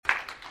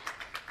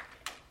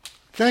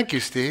Thank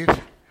you, Steve.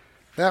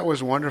 That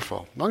was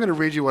wonderful. I'm going to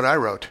read you what I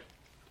wrote.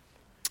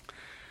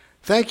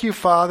 Thank you,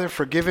 Father,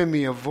 for giving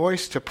me a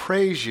voice to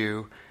praise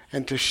you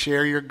and to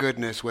share your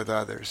goodness with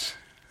others.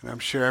 And I'm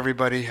sure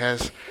everybody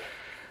has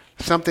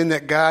something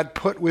that God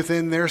put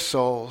within their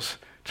souls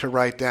to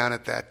write down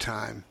at that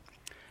time.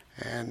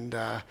 And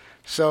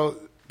so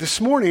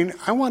this morning,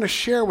 I want to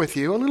share with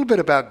you a little bit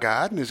about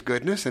God and His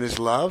goodness and His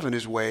love and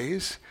His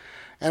ways.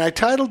 And I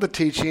titled the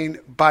teaching,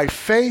 By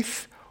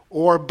Faith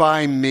or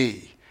By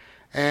Me.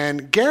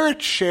 And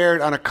Garrett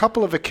shared on a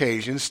couple of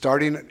occasions,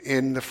 starting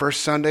in the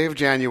first Sunday of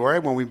January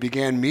when we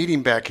began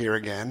meeting back here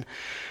again,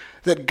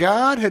 that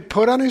God had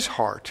put on his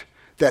heart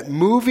that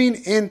moving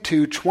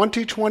into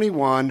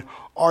 2021,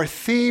 our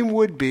theme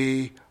would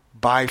be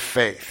by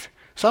faith.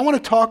 So I want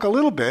to talk a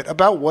little bit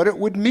about what it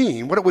would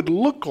mean, what it would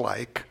look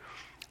like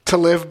to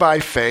live by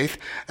faith.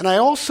 And I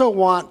also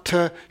want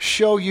to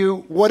show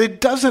you what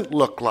it doesn't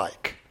look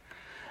like.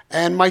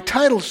 And my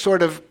title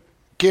sort of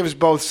gives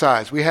both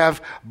sides. We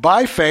have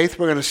by faith,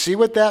 we're going to see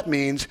what that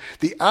means.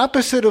 The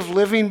opposite of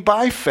living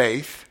by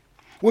faith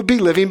would be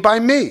living by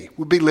me,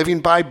 would be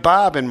living by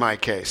Bob in my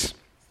case.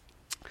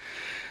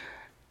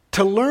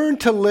 To learn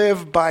to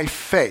live by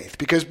faith,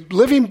 because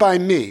living by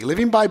me,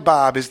 living by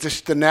Bob is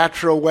just the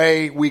natural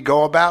way we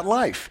go about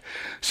life.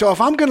 So if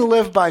I'm going to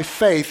live by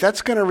faith,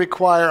 that's going to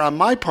require, on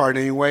my part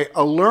anyway,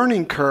 a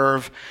learning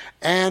curve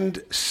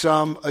and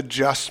some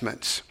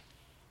adjustments.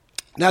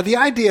 Now, the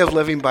idea of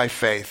living by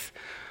faith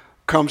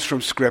comes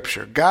from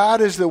Scripture.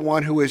 God is the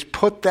one who has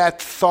put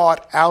that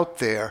thought out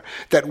there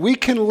that we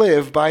can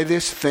live by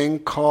this thing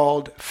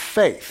called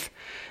faith.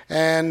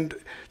 And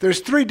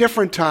there's 3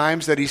 different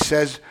times that he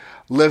says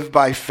live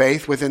by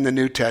faith within the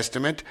New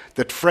Testament.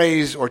 The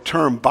phrase or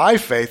term by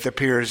faith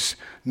appears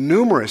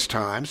numerous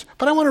times,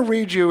 but I want to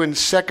read you in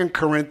 2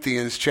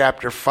 Corinthians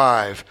chapter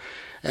 5,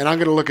 and I'm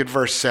going to look at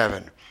verse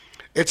 7.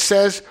 It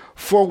says,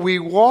 "For we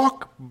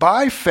walk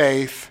by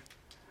faith,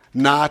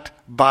 not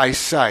by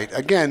sight."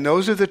 Again,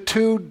 those are the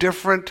 2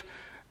 different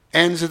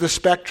ends of the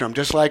spectrum,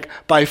 just like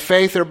by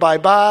faith or by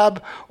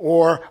Bob,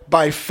 or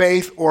by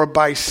faith or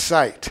by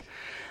sight.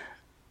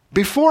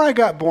 Before I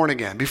got born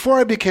again, before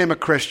I became a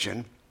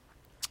Christian,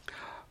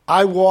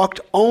 I walked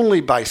only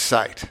by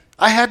sight.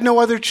 I had no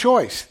other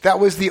choice. That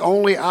was the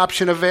only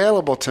option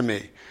available to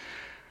me.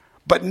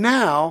 But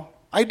now,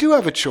 I do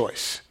have a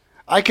choice.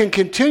 I can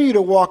continue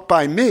to walk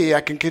by me,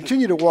 I can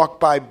continue to walk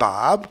by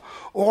Bob,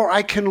 or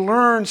I can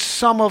learn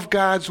some of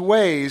God's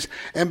ways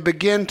and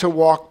begin to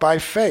walk by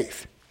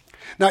faith.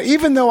 Now,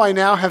 even though I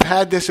now have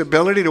had this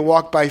ability to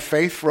walk by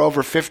faith for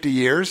over 50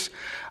 years,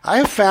 I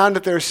have found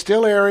that there are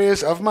still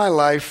areas of my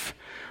life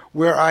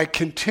where I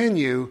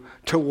continue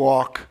to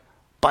walk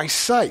by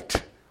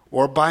sight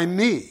or by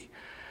me.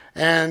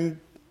 And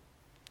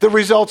the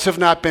results have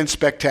not been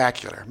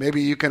spectacular.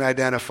 Maybe you can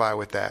identify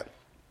with that.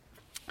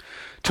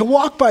 To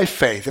walk by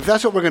faith, if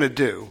that's what we're going to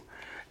do,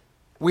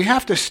 we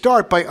have to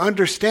start by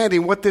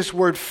understanding what this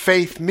word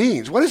faith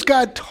means. What is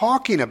God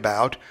talking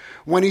about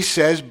when he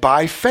says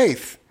by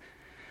faith?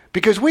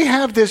 Because we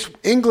have this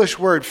English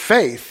word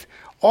faith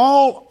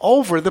all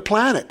over the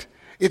planet.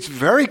 It's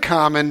very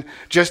common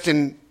just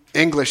in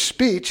English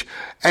speech,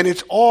 and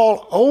it's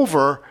all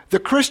over the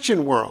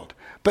Christian world.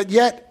 But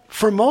yet,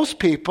 for most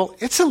people,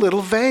 it's a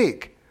little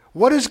vague.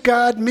 What does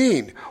God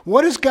mean?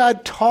 What is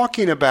God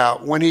talking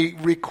about when he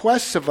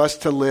requests of us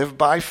to live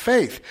by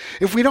faith?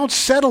 If we don't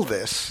settle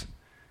this,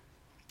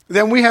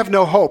 then we have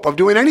no hope of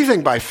doing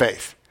anything by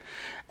faith.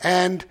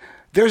 And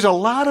there's a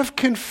lot of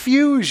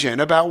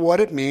confusion about what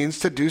it means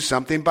to do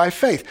something by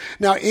faith.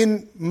 Now,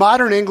 in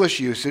modern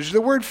English usage,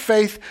 the word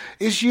faith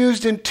is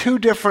used in 2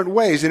 different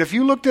ways. And if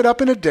you looked it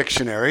up in a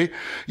dictionary,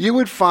 you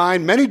would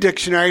find many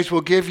dictionaries will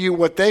give you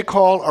what they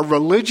call a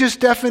religious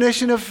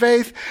definition of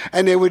faith,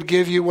 and they would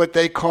give you what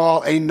they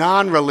call a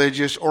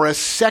non-religious or a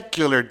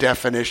secular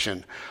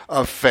definition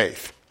of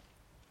faith.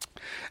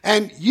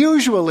 And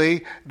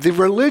usually, the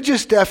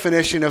religious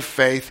definition of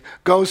faith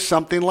goes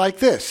something like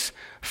this.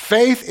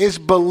 Faith is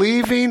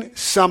believing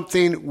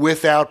something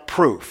without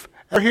proof.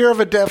 Ever hear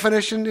of a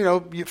definition,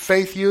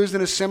 faith used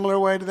in a similar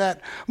way to that?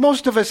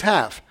 Most of us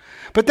have.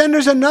 But then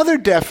there's another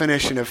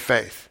definition of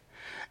faith,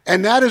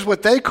 and that is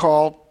what they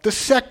call the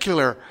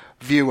secular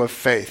view of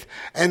faith.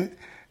 And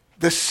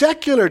the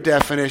secular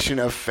definition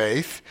of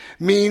faith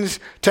means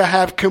to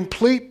have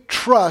complete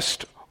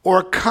trust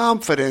or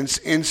confidence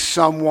in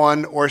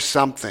someone or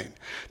something.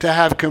 To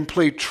have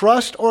complete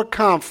trust or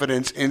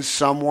confidence in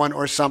someone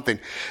or something.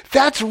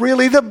 That's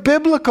really the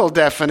biblical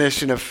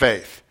definition of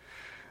faith.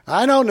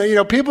 I don't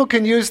know, people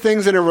can use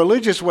things in a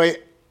religious way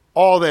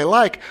all they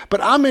like,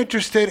 but I'm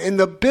interested in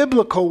the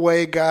biblical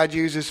way God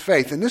uses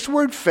faith. And this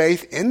word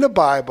faith in the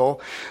Bible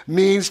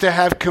means to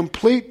have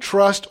complete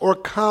trust or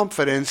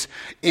confidence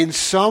in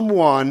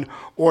someone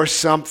or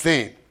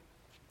something.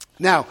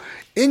 Now,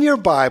 in your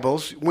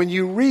Bibles, when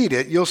you read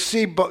it, you'll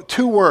see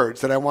 2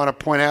 words that I want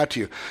to point out to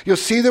you. You'll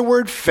see the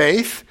word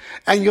faith,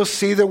 and you'll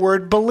see the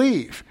word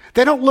believe.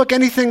 They don't look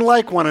anything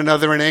like one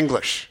another in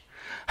English.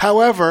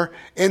 However,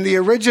 in the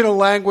original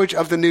language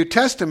of the New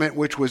Testament,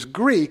 which was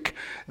Greek,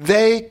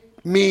 they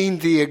mean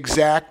the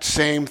exact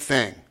same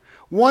thing.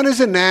 One is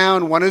a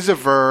noun, one is a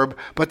verb,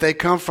 but they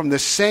come from the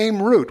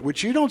same root,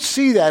 which you don't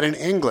see that in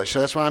English, so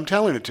that's why I'm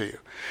telling it to you.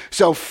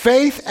 So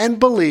faith and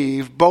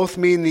believe both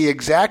mean the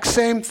exact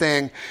same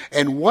thing,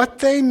 and what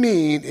they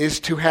mean is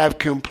to have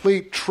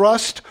complete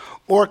trust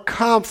or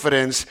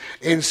confidence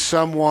in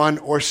someone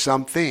or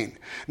something.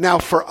 Now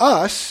for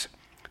us,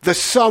 the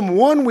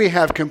someone we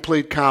have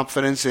complete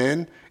confidence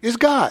in is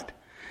God.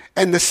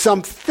 And the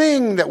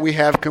something that we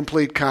have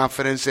complete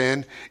confidence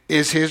in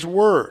is His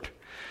Word.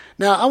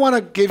 Now, I want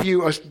to give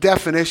you a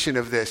definition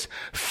of this.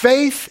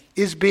 Faith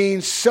is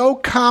being so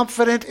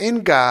confident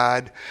in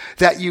God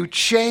that you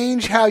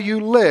change how you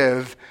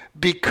live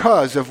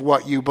because of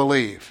what you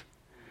believe.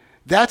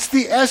 That's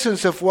the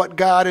essence of what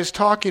God is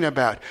talking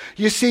about.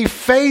 You see,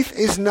 faith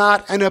is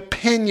not an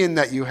opinion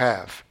that you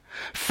have.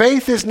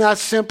 Faith is not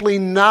simply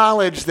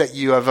knowledge that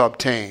you have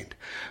obtained.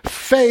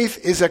 Faith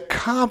is a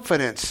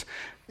confidence.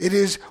 It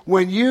is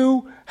when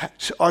you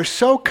are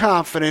so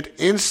confident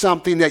in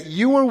something that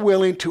you are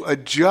willing to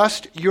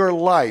adjust your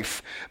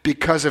life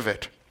because of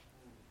it.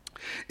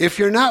 If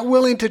you're not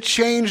willing to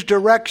change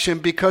direction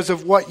because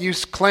of what you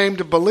claim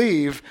to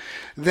believe,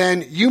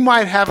 then you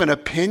might have an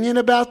opinion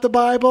about the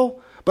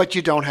Bible, but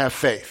you don't have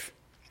faith.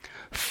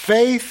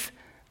 Faith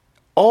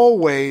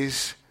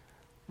always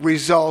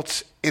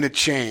results in a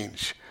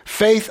change.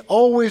 Faith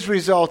always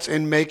results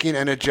in making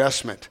an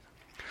adjustment.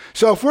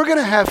 So if we're going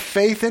to have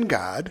faith in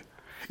God,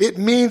 it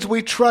means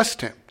we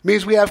trust Him. It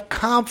means we have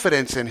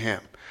confidence in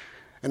Him.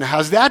 And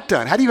how's that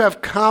done? How do you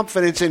have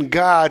confidence in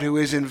God who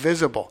is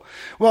invisible?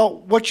 Well,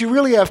 what you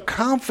really have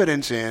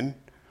confidence in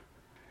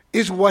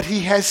is what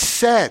He has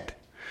said.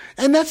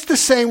 And that's the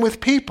same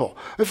with people.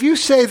 If you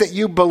say that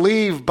you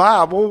believe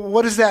Bob, well,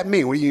 what does that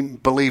mean? What do you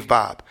believe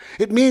Bob?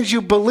 It means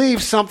you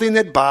believe something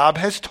that Bob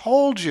has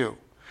told you.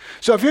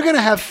 So if you're going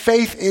to have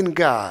faith in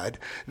God,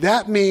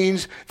 that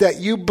means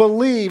that you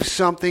believe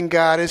something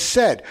God has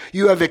said.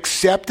 You have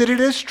accepted it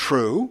as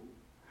true,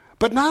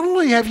 but not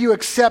only have you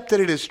accepted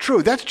it as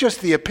true, that's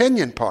just the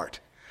opinion part.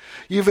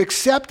 You've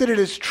accepted it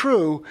as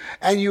true,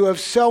 and you have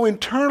so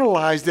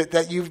internalized it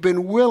that you've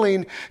been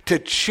willing to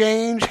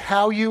change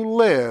how you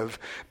live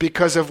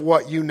because of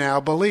what you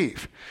now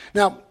believe.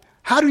 Now,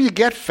 how do you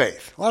get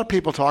faith? A lot of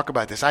people talk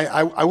about this.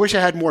 I wish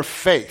I had more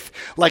faith,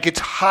 like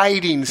it's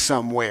hiding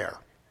somewhere.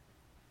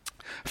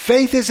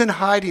 Faith isn't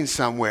hiding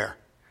somewhere.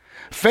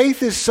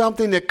 Faith is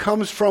something that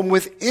comes from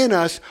within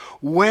us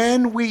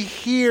when we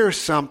hear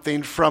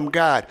something from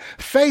God.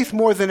 Faith,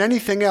 more than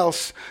anything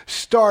else,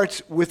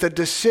 starts with a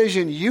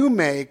decision you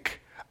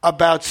make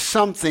about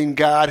something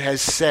God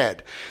has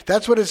said.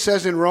 That's what it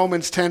says in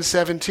Romans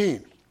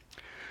 10:17.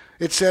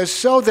 It says,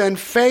 so then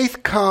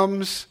faith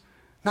comes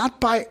not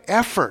by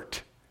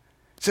effort.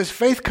 It says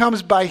faith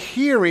comes by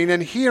hearing,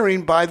 and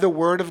hearing by the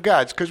Word of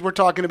God. It's because we're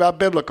talking about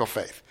biblical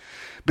faith.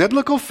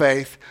 Biblical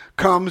faith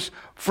comes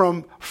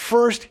from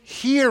first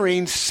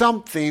hearing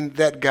something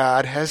that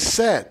God has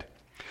said.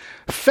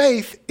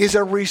 Faith is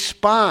a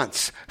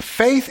response.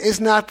 Faith is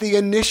not the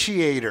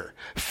initiator.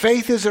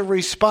 Faith is a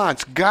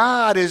response.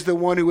 God is the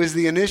one who is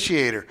the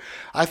initiator.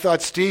 I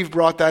thought Steve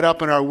brought that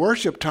up in our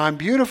worship time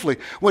beautifully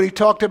when he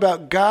talked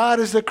about God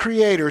as the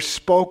creator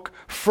spoke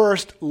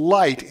first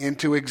light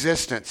into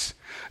existence.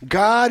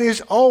 God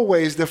is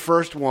always the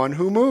first one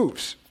who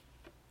moves.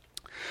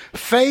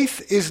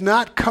 Faith is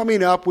not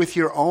coming up with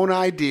your own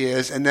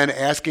ideas and then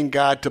asking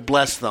God to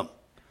bless them.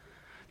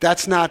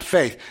 That's not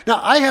faith.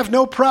 Now, I have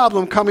no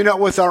problem coming up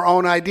with our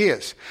own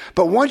ideas.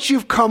 But once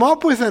you've come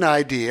up with an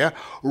idea,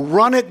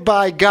 run it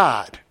by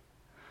God.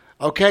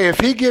 Okay,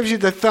 if He gives you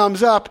the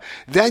thumbs up,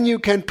 then you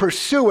can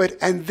pursue it,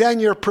 and then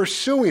you're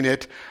pursuing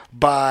it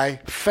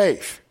by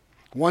faith.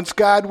 Once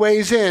God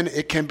weighs in,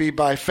 it can be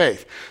by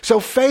faith. So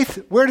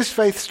faith, where does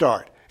faith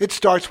start? It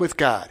starts with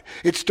God.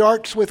 It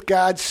starts with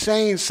God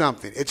saying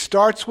something. It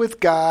starts with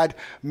God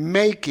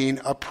making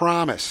a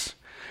promise.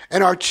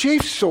 And our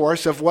chief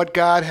source of what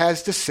God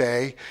has to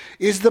say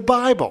is the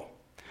Bible.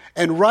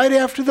 And right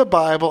after the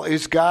Bible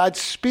is God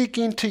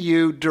speaking to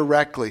you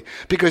directly.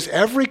 Because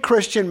every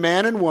Christian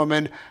man and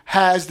woman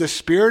has the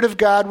Spirit of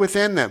God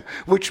within them,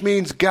 which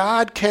means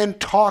God can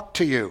talk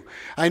to you.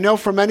 I know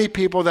for many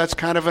people that's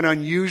kind of an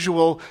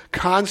unusual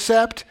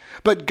concept,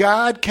 but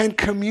God can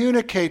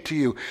communicate to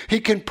you. He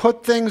can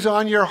put things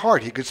on your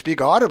heart. He could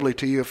speak audibly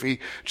to you if He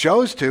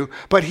chose to,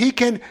 but He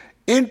can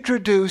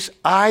introduce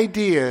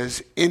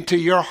ideas into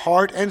your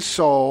heart and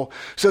soul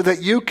so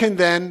that you can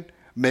then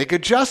make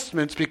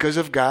adjustments because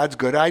of God's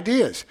good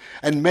ideas.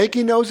 And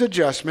making those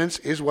adjustments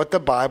is what the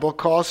Bible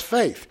calls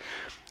faith.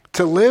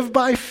 To live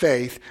by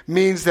faith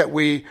means that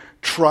we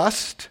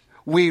trust,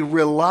 we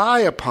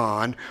rely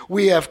upon,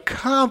 we have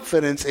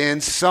confidence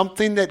in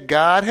something that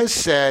God has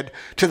said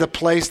to the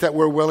place that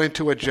we're willing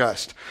to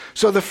adjust.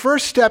 So the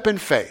first step in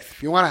faith,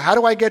 if you want to, how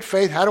do I get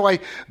faith? How do I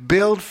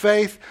build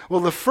faith? Well,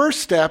 the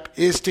first step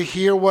is to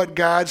hear what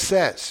God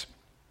says.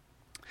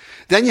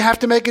 Then you have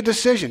to make a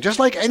decision, just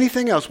like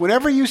anything else.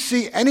 Whenever you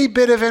see any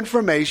bit of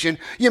information,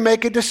 you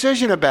make a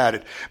decision about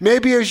it.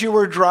 Maybe as you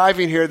were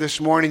driving here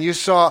this morning, you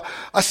saw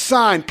a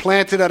sign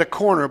planted at a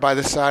corner by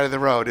the side of the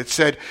road. It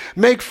said,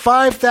 make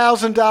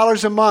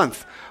 $5,000 a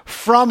month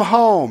from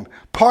home,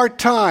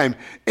 part-time,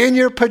 in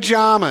your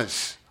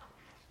pajamas.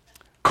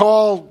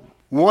 Call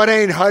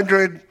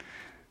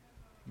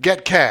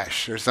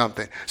 1-800-GET-CASH or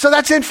something. So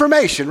that's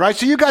information, right?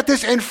 So you got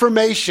this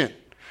information.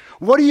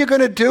 What are you going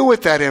to do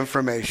with that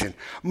information?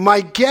 My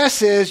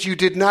guess is you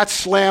did not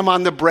slam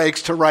on the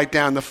brakes to write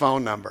down the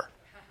phone number.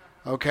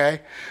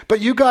 Okay?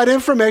 But you got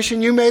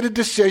information. You made a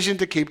decision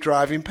to keep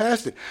driving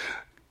past it.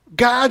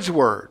 God's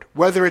word,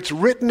 whether it's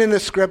written in the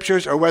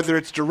scriptures or whether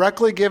it's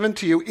directly given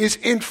to you, is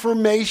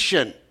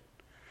information.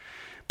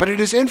 But it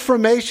is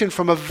information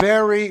from a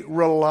very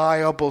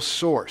reliable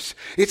source.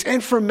 It's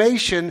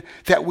information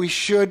that we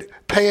should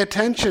pay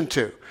attention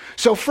to.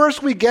 So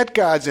first we get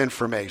God's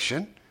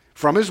information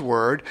from his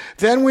word.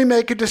 Then we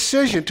make a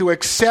decision to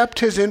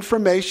accept his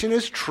information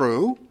as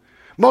true.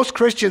 Most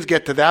Christians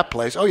get to that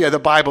place. Oh yeah, the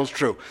Bible's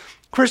true.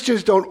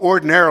 Christians don't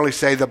ordinarily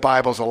say the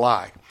Bible's a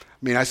lie.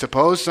 I mean, I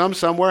suppose some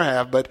somewhere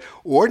have, but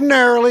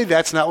ordinarily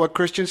that's not what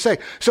Christians say.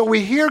 So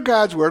we hear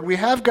God's word, we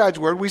have God's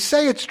word, we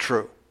say it's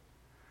true,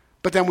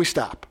 but then we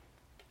stop.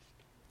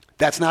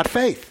 That's not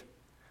faith.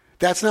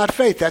 That's not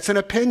faith. That's an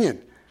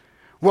opinion.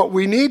 What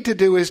we need to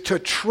do is to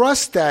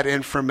trust that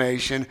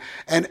information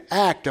and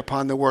act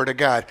upon the Word of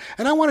God.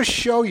 And I want to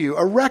show you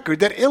a record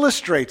that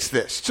illustrates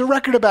this. It's a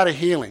record about a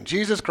healing.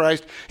 Jesus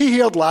Christ, he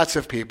healed lots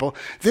of people.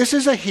 This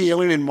is a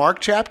healing in Mark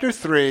chapter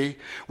 3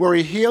 where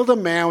he healed a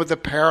man with a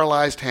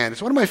paralyzed hand.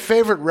 It's one of my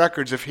favorite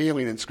records of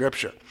healing in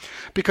Scripture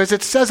because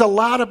it says a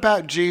lot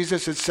about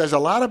Jesus. It says a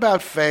lot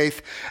about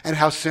faith and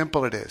how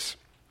simple it is.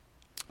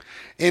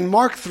 In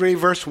Mark 3,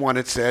 verse 1,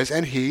 it says,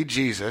 and he,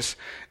 Jesus,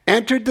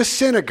 entered the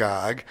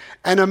synagogue,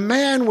 and a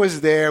man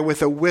was there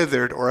with a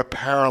withered or a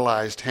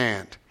paralyzed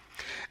hand.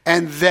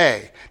 And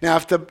they, now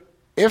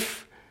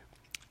if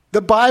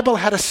the Bible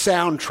had a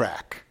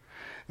soundtrack,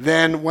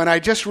 then when I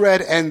just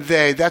read and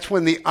they, that's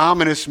when the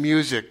ominous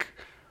music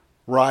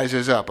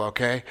rises up,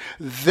 okay?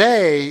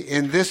 They,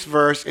 in this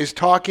verse, is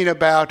talking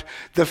about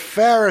the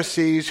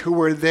Pharisees who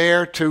were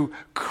there to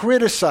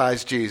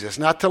criticize Jesus,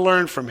 not to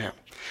learn from him.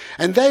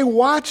 And they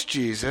watched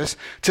Jesus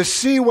to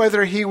see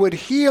whether he would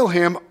heal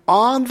him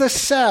on the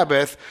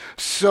Sabbath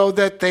so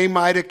that they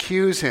might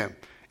accuse him.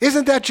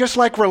 Isn't that just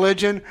like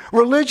religion?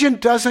 Religion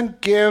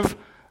doesn't give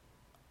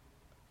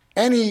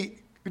I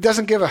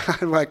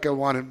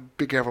want to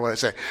be careful what I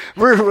say.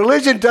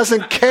 Religion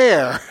doesn't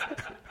care.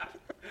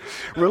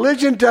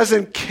 Religion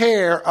doesn't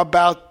care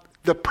about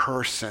the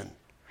person.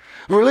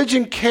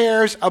 Religion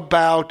cares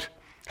about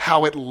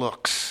how it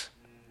looks.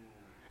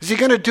 Is he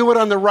going to do it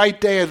on the right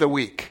day of the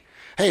week?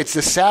 Hey, it's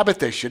the Sabbath.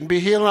 They shouldn't be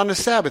healing on the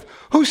Sabbath.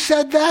 Who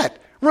said that?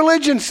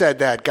 Religion said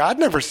that. God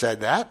never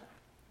said that.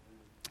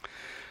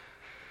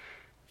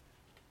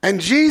 And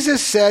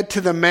Jesus said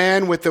to the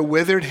man with the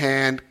withered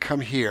hand,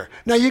 come here.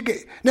 Now,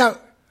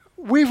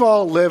 we've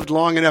all lived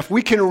long enough.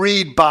 We can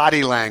read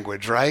body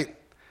language, right?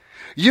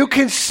 You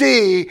can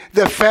see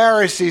the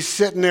Pharisees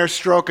sitting there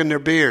stroking their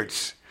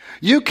beards.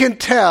 You can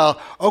tell,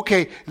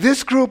 okay,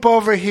 this group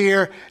over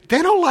here,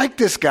 they don't like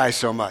this guy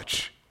so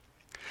much.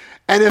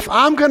 And if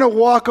I'm going to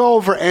walk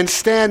over and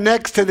stand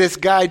next to this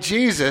guy,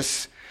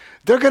 Jesus,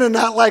 they're going to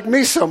not like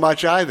me so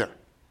much either.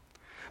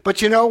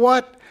 But you know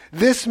what?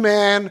 This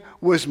man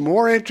was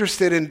more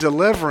interested in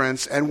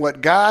deliverance and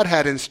what God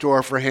had in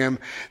store for him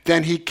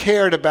than he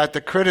cared about the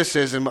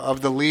criticism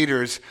of the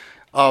leaders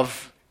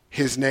of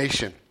his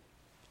nation.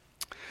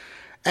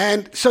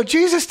 And so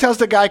Jesus tells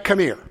the guy, come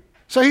here.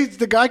 So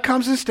the guy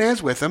comes and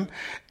stands with him,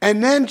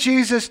 and then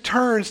Jesus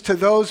turns to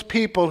those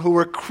people who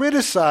were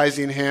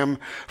criticizing him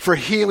for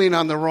healing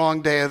on the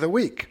wrong day of the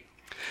week.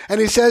 And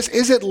he says,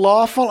 is it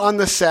lawful on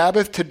the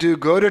Sabbath to do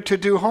good or to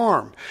do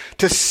harm,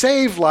 to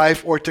save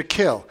life or to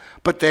kill?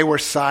 But they were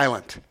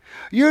silent.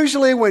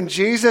 Usually when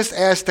Jesus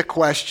asked the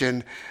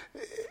question,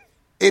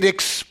 it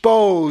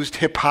exposed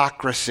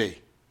hypocrisy.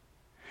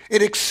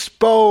 It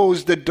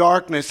exposed the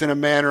darkness in a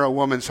man or a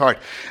woman's heart.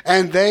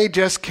 And they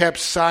just kept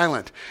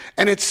silent.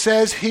 And it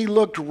says he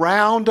looked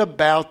round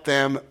about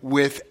them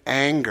with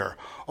anger.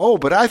 Oh,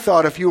 but I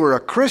thought if you were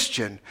a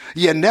Christian,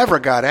 you never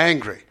got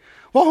angry.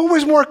 Well, who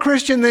was more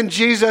Christian than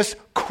Jesus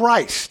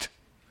Christ?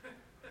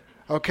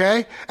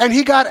 Okay? And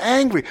he got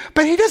angry.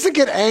 But he doesn't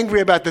get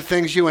angry about the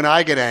things you and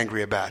I get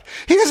angry about.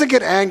 He doesn't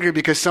get angry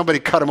because somebody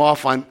cut him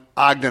off on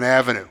Ogden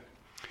Avenue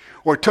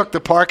or took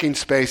the parking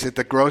space at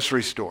the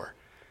grocery store.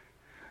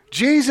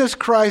 Jesus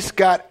Christ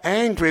got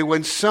angry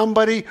when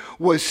somebody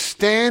was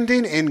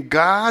standing in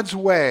God's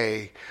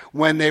way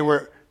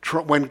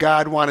when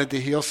God wanted to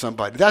heal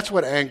somebody. That's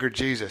what angered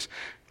Jesus.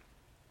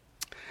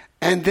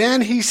 And then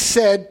he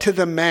said to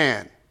the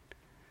man,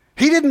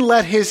 he didn't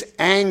let his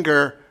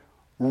anger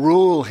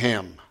rule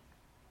him.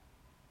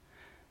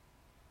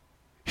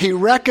 He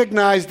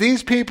recognized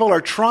these people are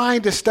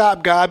trying to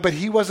stop God, but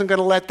he wasn't going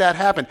to let that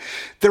happen.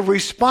 The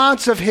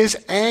response of his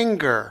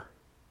anger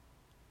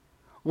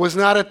was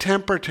not a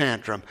temper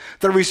tantrum.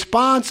 The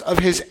response of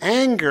his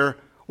anger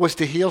was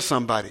to heal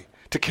somebody,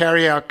 to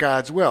carry out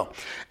God's will.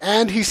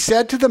 And he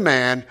said to the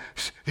man,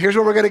 here's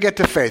where we're going to get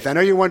to faith. I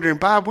know you're wondering,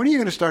 Bob, when are you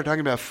going to start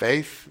talking about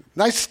faith?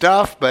 Nice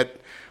stuff, but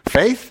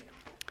faith?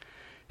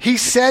 He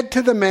said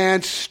to the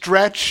man,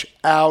 stretch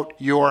out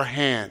your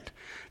hand.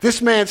 This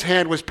man's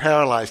hand was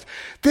paralyzed.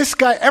 This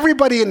guy,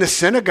 everybody in the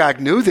synagogue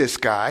knew this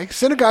guy.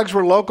 Synagogues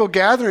were local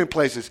gathering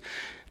places.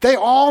 They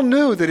all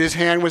knew that his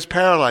hand was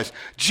paralyzed.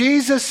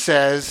 Jesus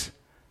says,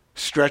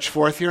 stretch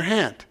forth your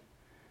hand.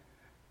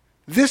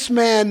 This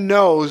man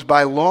knows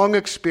by long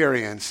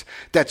experience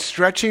that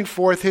stretching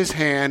forth his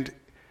hand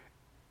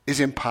is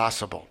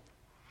impossible.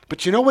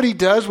 But you know what he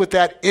does with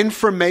that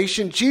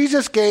information?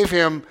 Jesus gave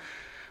him,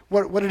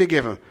 what did he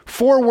give him?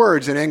 4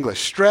 words in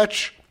English.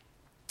 Stretch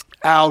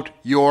out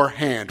your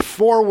hand.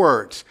 4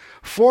 words.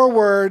 4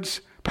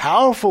 words,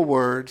 powerful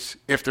words,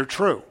 if they're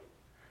true.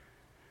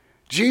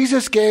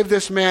 Jesus gave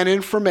this man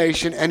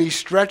information, and he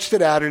stretched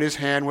it out, and his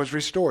hand was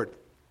restored.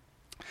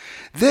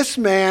 This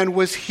man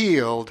was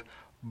healed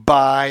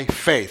by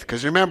faith.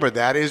 Because remember,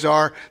 that is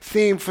our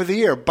theme for the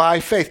year, by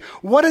faith.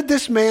 What did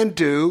this man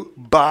do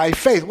by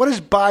faith? What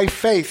is by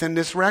faith in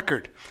this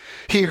record?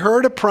 He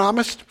heard a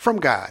promise from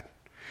God.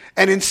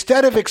 And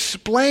instead of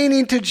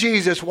explaining to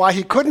Jesus why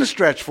he couldn't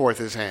stretch forth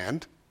his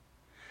hand,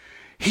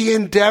 he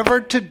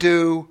endeavored to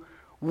do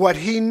what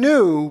he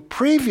knew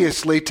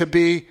previously to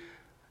be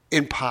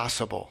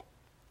impossible.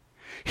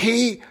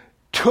 He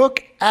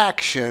took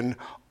action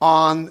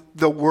on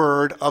the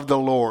word of the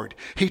Lord.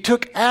 He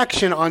took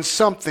action on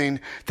something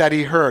that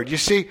he heard. You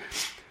see,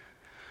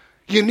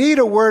 you need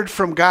a word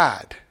from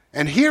God.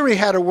 And here he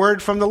had a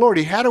word from the Lord.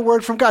 He had a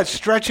word from God.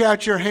 Stretch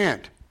out your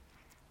hand.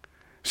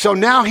 So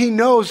now he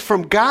knows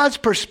from God's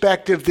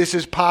perspective this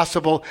is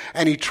possible,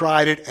 and he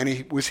tried it and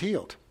he was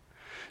healed.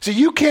 So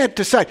you can't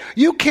decide.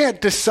 You can't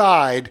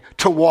decide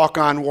to walk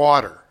on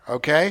water,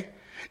 okay?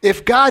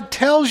 If God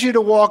tells you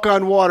to walk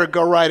on water,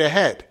 go right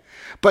ahead.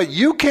 But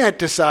you can't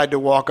decide to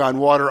walk on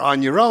water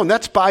on your own.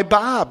 That's by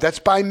Bob. That's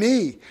by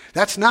me.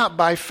 That's not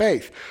by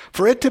faith.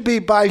 For it to be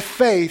by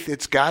faith,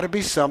 it's got to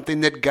be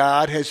something that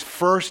God has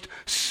first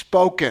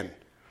spoken,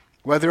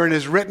 whether in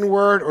his written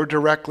word or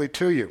directly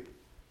to you.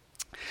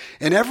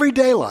 In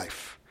everyday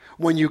life,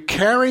 when you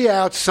carry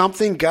out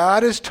something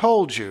God has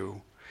told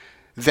you,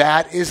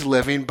 that is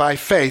living by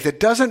faith. It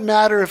doesn't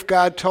matter if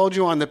God told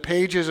you on the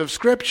pages of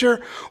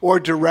Scripture or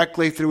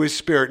directly through his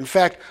Spirit. In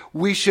fact,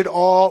 we should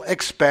all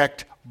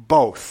expect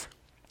both.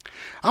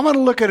 I'm going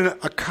to look at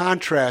a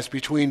contrast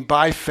between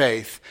by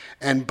faith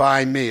and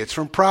by me. It's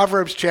from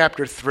Proverbs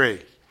chapter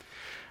 3.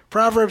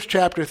 Proverbs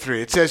chapter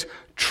 3. It says,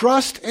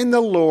 trust in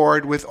the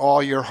Lord with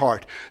all your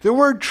heart. The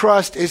word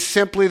trust is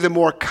simply the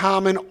more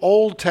common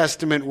Old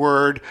Testament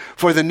word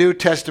for the New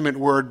Testament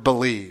word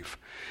believe.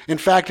 In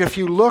fact, if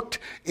you looked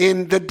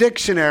in the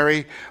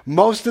dictionary,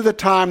 most of the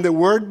time the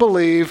word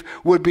believe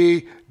would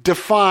be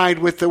defined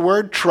with the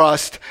word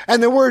trust,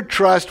 and the word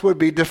trust would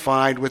be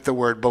defined with the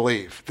word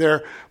believe.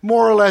 They're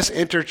more or less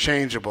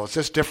interchangeable. It's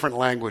just different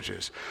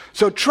languages.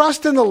 So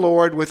trust in the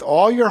Lord with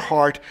all your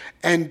heart,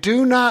 and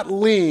do not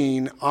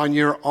lean on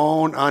your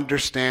own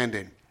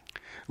understanding.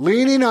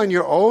 Leaning on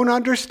your own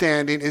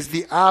understanding is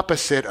the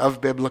opposite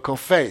of biblical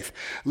faith.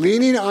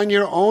 Leaning on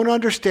your own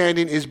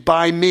understanding is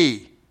by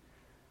me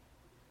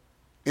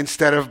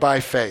instead of by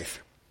faith.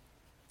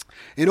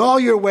 In all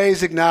your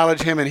ways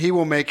acknowledge him, and he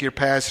will make your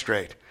paths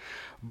straight.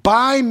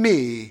 By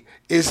me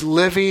is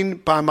living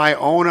by my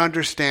own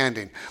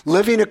understanding,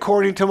 living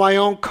according to my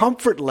own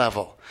comfort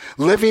level,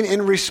 living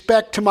in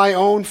respect to my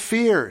own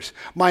fears,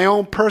 my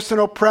own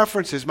personal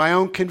preferences, my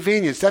own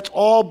convenience. That's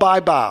all by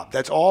Bob.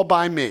 That's all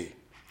by me.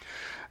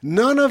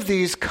 None of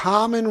these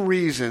common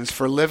reasons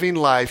for living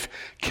life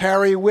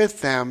carry with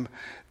them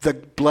the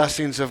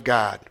blessings of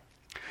God.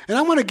 And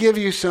I want to give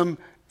you some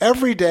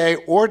everyday,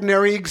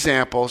 ordinary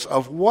examples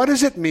of what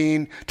does it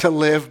mean to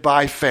live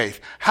by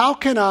faith. How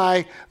can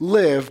I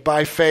live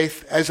by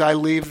faith as I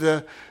leave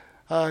the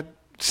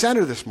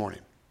center this morning?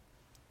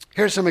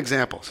 Here's some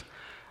examples.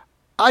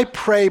 I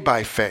pray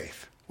by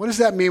faith. What does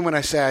that mean when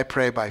I say I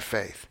pray by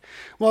faith?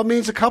 Well, it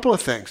means a couple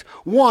of things.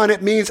 One,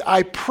 it means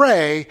I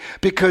pray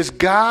because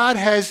God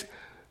has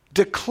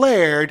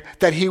declared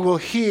that he will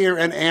hear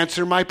and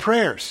answer my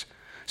prayers.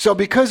 So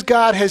because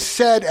God has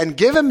said and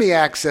given me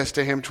access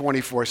to him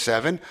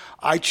 24/7,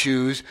 I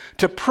choose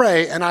to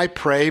pray, and I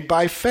pray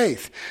by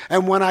faith.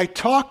 And when I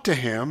talk to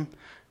him,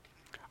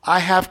 I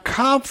have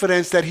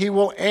confidence that he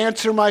will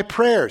answer my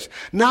prayers,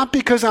 not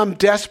because I'm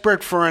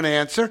desperate for an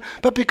answer,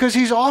 but because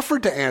he's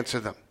offered to answer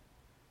them.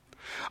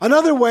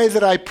 Another way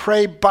that I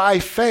pray by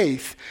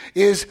faith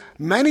is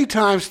many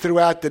times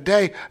throughout the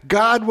day,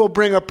 God will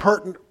bring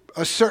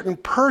a certain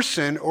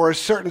person or a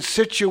certain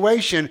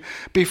situation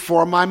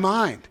before my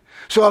mind.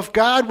 So if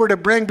God were to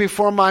bring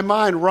before my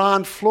mind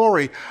Ron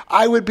Flory,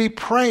 I would be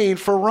praying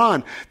for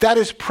Ron. That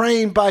is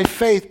praying by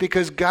faith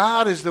because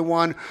God is the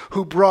one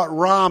who brought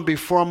Ron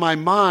before my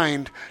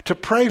mind to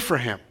pray for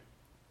him.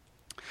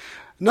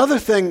 Another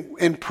thing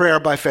in prayer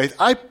by faith,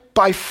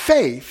 by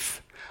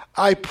faith,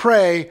 I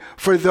pray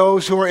for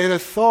those who are in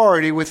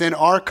authority within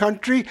our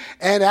country,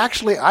 and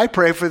actually I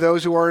pray for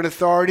those who are in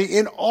authority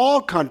in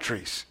all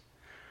countries.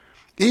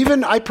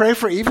 I pray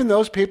for even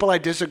those people I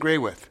disagree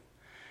with.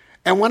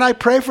 And when I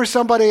pray for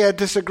somebody I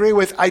disagree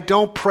with, I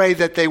don't pray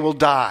that they will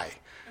die.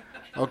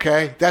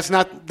 Okay? That's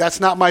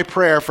not my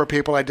prayer for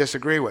people I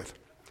disagree with.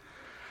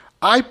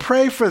 I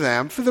pray for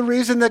them for the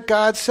reason that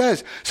God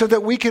says, so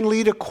that we can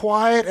lead a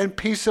quiet and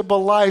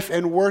peaceable life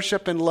and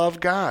worship and love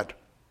God.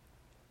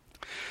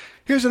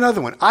 Here's another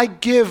one. I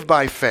give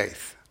by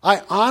faith.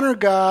 I honor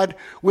God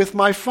with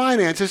my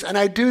finances, and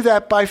I do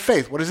that by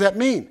faith. What does that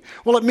mean?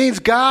 Well, it means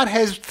God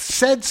has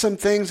said some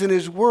things in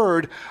His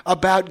Word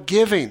about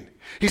giving.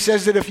 He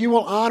says that if you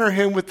will honor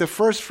Him with the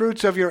first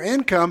fruits of your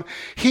income,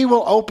 He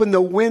will open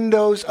the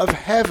windows of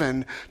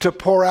heaven to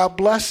pour out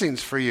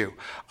blessings for you.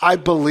 I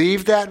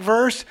believe that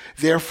verse,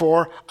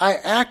 therefore I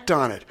act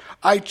on it.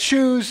 I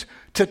choose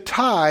to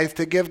tithe,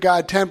 to give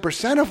God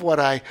 10% of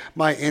what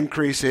my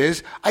increase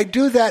is. I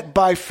do that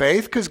by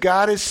faith because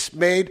God has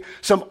made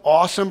some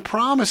awesome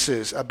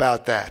promises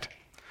about that.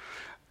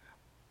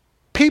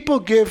 People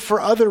give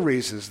for other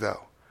reasons,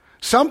 though.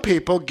 Some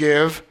people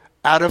give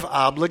out of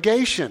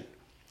obligation.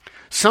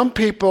 Some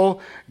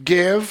people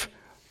give,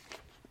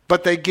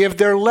 but they give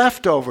their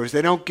leftovers.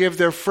 They don't give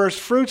their first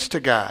fruits to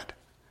God.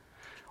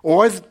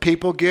 Or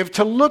people give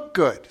to look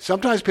good.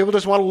 Sometimes people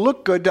just want to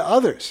look good to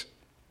others.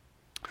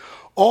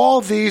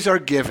 All these are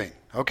giving,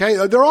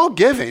 okay? They're all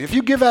giving. If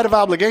you give out of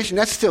obligation,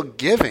 that's still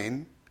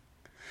giving.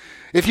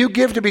 If you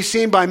give to be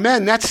seen by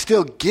men, that's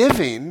still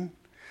giving.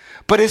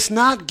 But it's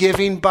not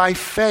giving by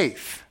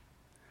faith.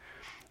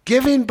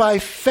 Giving by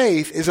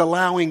faith is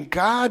allowing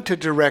God to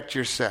direct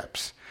your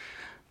steps.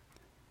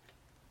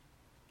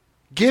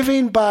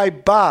 Giving by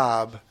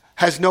Bob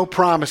has no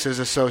promises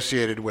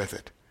associated with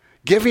it.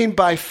 Giving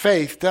by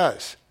faith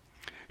does.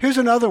 Here's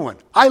another one.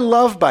 I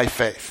love by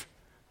faith.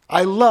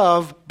 I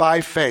love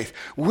by faith,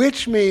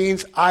 which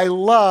means I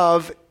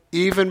love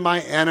even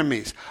my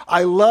enemies.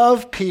 I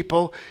love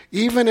people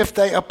even if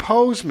they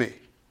oppose me.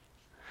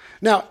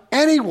 Now,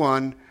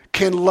 anyone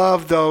can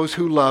love those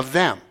who love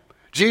them.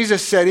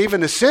 Jesus said even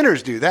the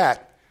sinners do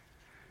that.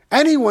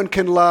 Anyone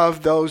can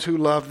love those who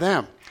love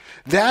them.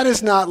 That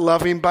is not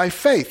loving by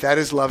faith. That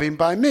is loving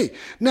by me.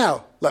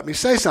 Now, let me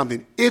say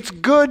something. It's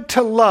good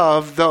to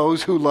love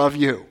those who love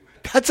you.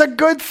 That's a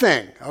good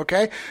thing,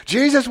 okay?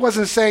 Jesus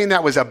wasn't saying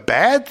that was a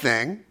bad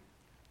thing.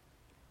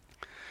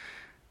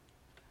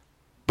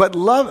 But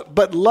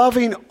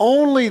loving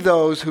only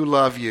those who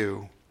love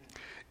you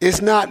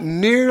is not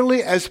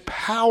nearly as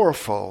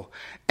powerful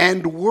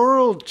and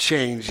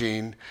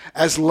world-changing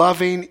as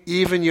loving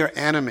even your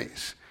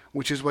enemies,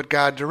 which is what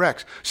God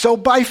directs. So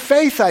by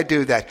faith I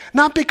do that.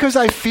 Not because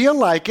I feel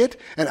like it,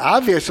 and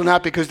obviously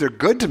not because they're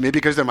good to me,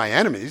 because they're my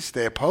enemies.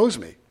 They oppose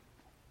me.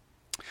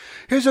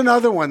 Here's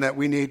another one that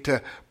we need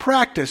to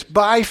practice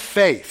by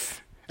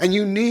faith. And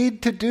you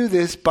need to do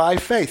this by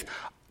faith.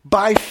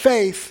 By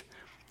faith,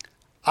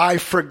 I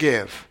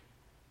forgive.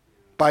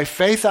 By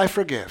faith, I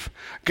forgive.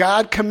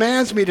 God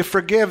commands me to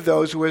forgive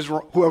those who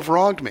have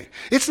wronged me.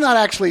 It's not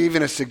actually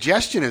even a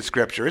suggestion in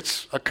Scripture.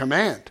 It's a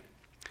command.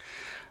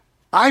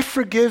 I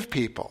forgive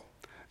people,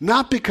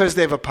 not because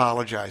they've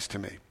apologized to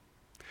me.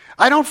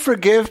 I don't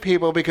forgive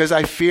people because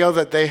I feel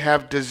that they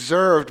have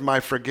deserved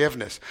my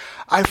forgiveness.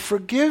 I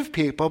forgive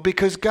people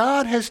because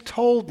God has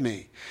told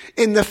me,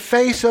 in the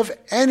face of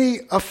any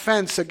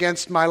offense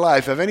against my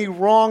life, of any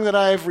wrong that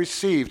I have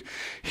received,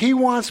 He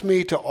wants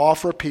me to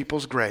offer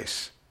people's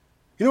grace.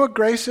 You know what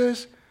grace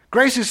is?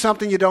 Grace is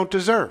something you don't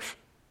deserve.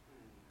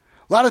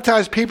 A lot of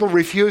times people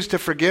refuse to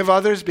forgive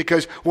others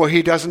because, well,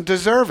 he doesn't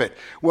deserve it.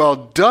 Well,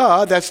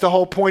 duh, that's the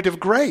whole point of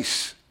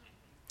grace.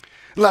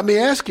 Let me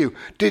ask you,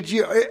 did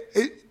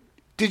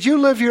you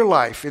live your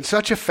life in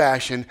such a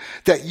fashion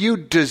that you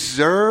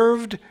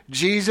deserved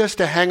Jesus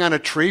to hang on a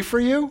tree for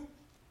you?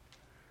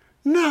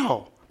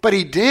 No, but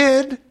He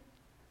did.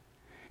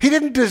 He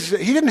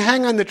didn't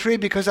hang on the tree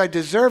because I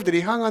deserved it.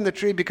 He hung on the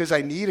tree because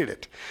I needed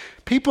it.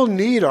 People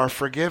need our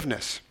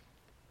forgiveness.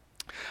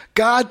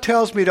 God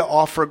tells me to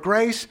offer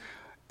grace,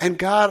 and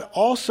God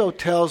also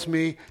tells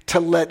me to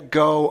let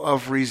go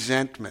of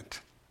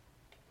resentment.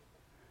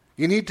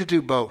 You need to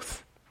do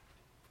both.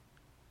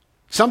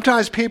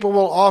 Sometimes people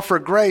will offer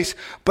grace,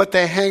 but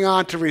they hang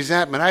on to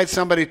resentment. I had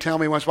somebody tell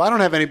me once, well, I don't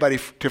have anybody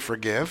to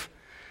forgive.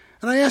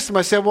 And I asked them,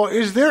 I said, well,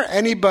 is there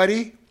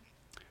anybody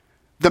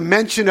the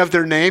mention of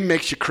their name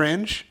makes you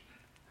cringe?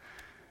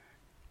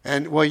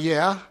 And, well,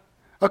 yeah.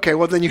 Okay,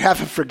 well, then you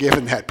haven't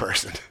forgiven that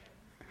person.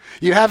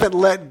 You haven't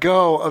let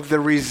go of the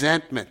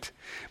resentment.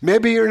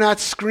 Maybe you're not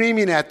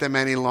screaming at them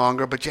any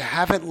longer, but you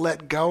haven't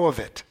let go of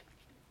it.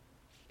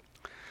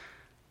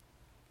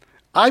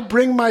 I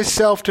bring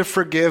myself to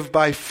forgive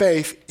by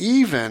faith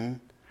even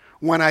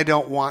when I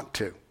don't want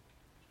to.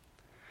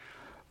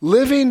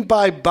 Living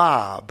by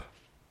Bob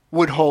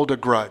would hold a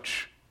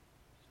grudge.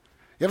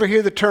 You ever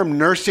hear the term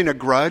nursing a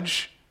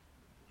grudge?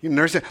 You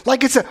nurse it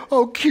like it's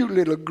cute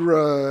little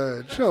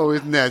grudge. Oh,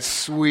 isn't that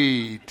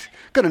sweet?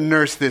 I'm going to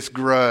nurse this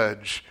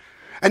grudge.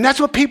 And that's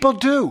what people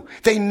do.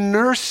 They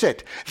nurse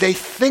it. They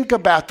think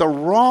about the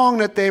wrong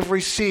that they've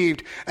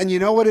received. And you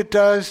know what it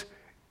does?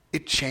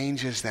 It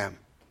changes them.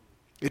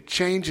 It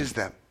changes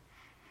them.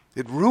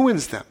 It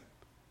ruins them.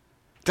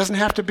 It doesn't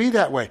have to be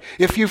that way.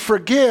 If you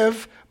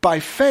forgive by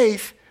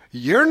faith,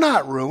 you're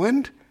not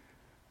ruined.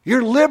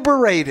 You're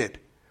liberated.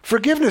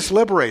 Forgiveness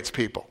liberates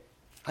people.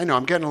 I know,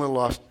 I'm getting a little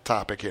off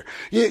topic here.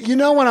 You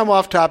know when I'm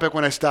off topic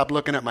when I stop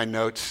looking at my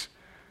notes?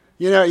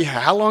 You know,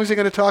 how long is he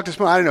going to talk this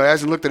morning? I don't know. He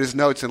hasn't looked at his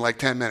notes in like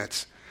 10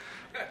 minutes.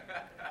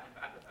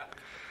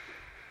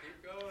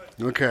 Keep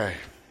going. Okay.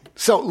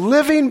 So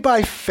living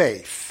by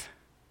faith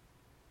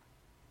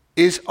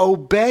is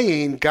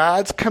obeying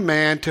God's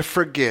command to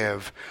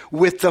forgive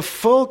with the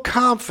full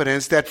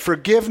confidence that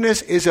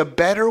forgiveness is a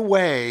better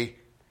way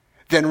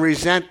than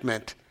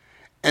resentment.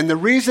 And the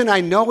reason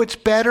I know it's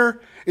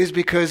better is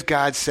because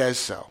God says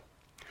so.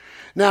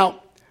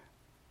 Now,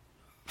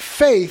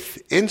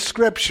 faith in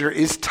Scripture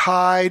is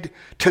tied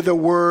to the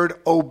word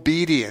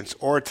obedience,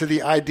 or to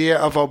the idea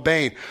of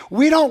obeying.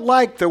 We don't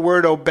like the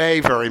word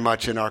obey very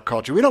much in our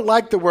culture. We don't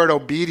like the word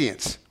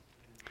obedience.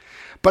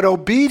 But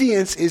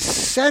obedience is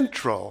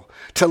central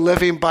to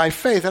living by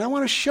faith. And I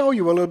want to show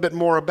you a little bit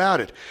more about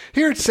it.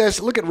 Here it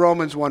says, look at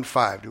Romans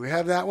 1:5. Do we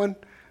have that one?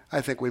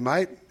 I think we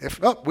might.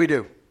 We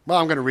do. Well,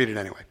 I'm going to read it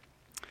anyway.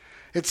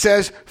 It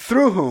says,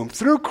 through whom?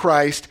 Through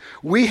Christ,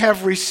 we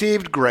have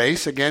received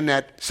grace, again,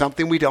 that's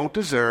something we don't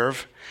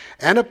deserve,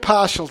 and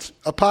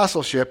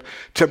apostleship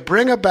to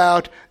bring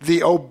about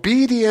the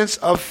obedience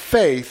of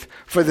faith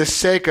for the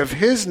sake of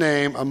his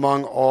name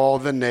among all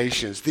the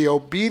nations. The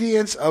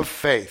obedience of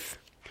faith.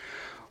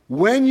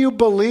 When you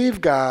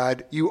believe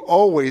God, you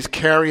always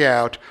carry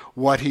out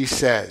what he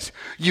says.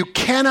 You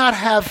cannot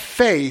have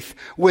faith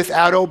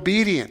without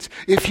obedience.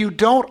 If you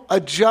don't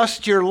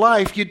adjust your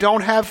life, you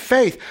don't have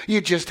faith.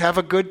 You just have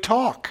a good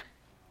talk.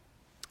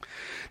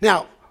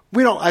 Now,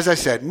 we don't, as I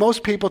said,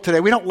 most people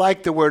today, we don't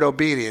like the word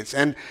obedience.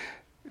 And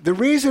the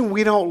reason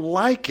we don't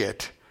like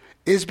it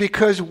is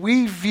because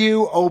we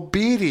view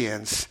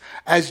obedience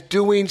as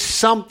doing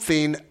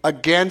something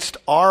against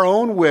our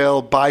own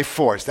will by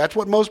force. That's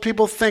what most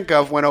people think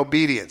of when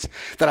obedience,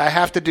 that I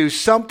have to do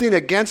something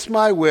against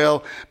my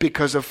will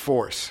because of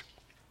force.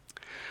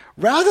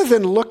 Rather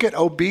than look at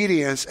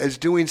obedience as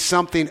doing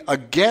something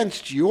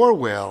against your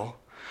will,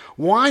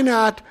 why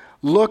not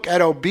look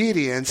at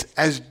obedience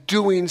as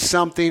doing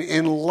something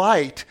in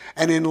light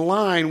and in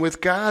line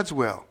with God's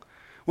will?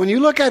 When you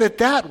look at it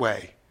that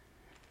way,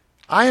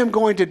 I am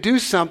going to do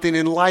something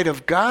in light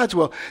of God's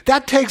will.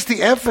 That takes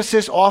the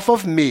emphasis off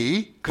of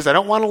me, because I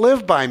don't want to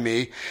live by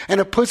me, and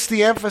it puts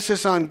the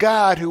emphasis on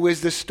God, who is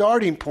the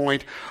starting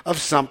point of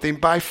something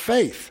by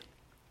faith.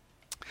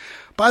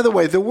 By the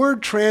way, the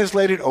word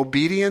translated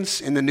obedience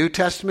in the New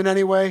Testament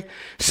anyway,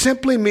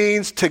 simply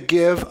means to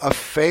give a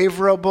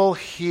favorable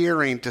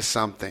hearing to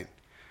something.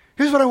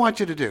 Here's what I want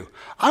you to do.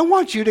 I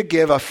want you to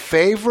give a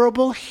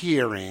favorable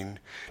hearing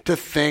to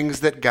things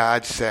that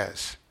God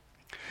says.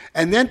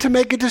 And then to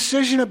make a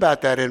decision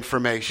about that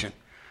information.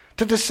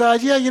 To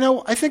decide,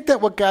 I think that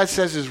what God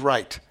says is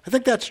right. I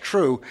think that's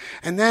true.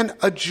 And then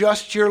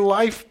adjust your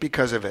life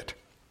because of it.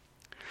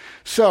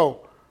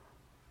 So,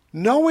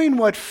 knowing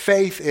what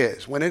faith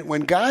is,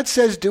 when God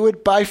says do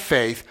it by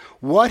faith,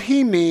 what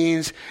he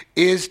means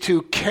is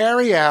to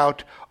carry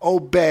out,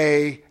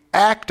 obey,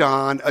 act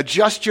on,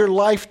 adjust your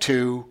life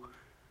to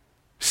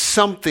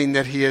something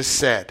that he has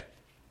said.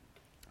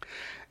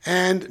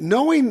 And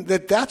knowing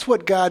that that's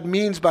what God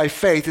means by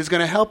faith is going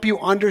to help you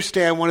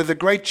understand one of the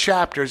great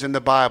chapters in the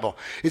Bible.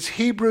 It's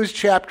Hebrews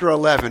chapter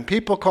 11.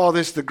 People call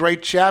this the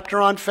great chapter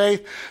on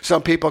faith.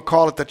 Some people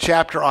call it the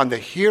chapter on the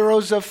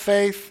heroes of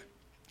faith.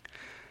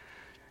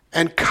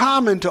 And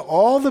common to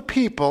all the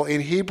people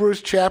in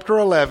Hebrews chapter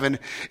 11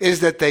 is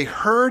that they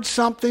heard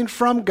something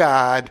from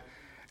God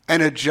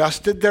and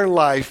adjusted their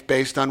life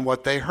based on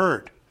what they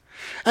heard.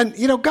 And,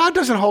 God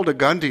doesn't hold a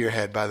gun to your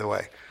head, by the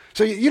way.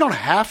 So you don't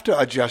have to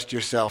adjust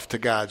yourself to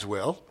God's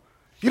will.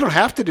 You don't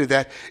have to do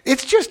that.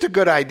 It's just a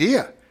good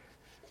idea.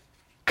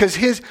 Because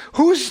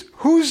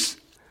whose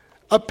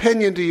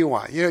opinion do you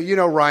want? You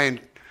know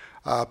Ryan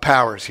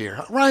Powers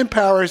here. Ryan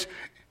Powers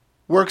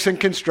works in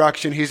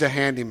construction. He's a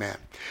handyman.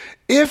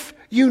 If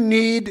you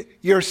need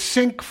your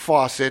sink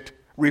faucet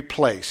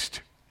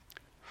replaced,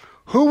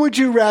 who would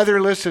you rather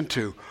listen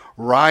to?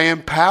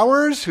 Ryan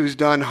Powers, who's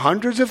done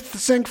hundreds of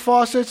sink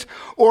faucets,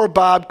 or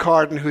Bob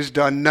Carden, who's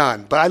done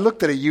none? But I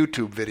looked at a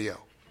YouTube video.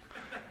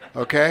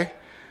 Okay?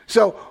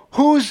 So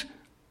whose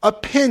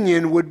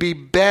opinion would be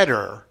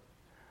better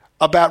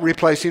about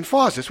replacing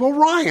faucets? Well,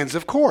 Ryan's,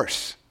 of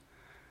course.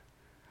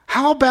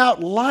 How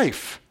about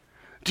life?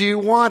 Do you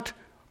want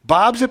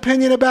Bob's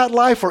opinion about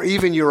life, or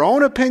even your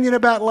own opinion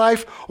about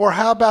life? Or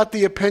how about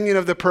the opinion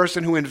of the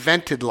person who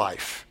invented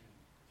life?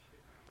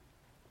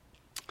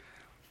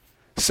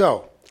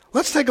 So,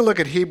 let's take a look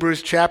at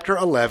Hebrews chapter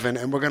 11,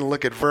 and we're going to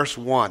look at verse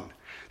 1.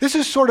 This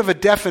is sort of a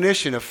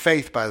definition of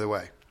faith, by the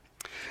way.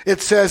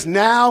 It says,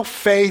 now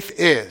faith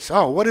is.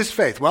 Oh, what is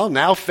faith? Well,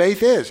 now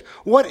faith is.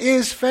 What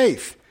is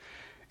faith?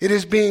 It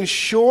is being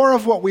sure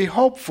of what we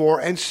hope for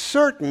and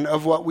certain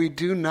of what we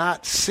do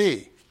not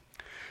see.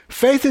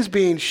 Faith is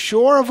being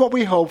sure of what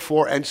we hope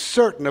for and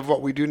certain of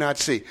what we do not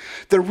see.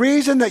 The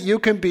reason that you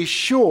can be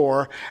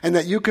sure and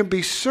that you can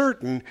be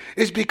certain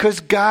is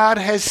because God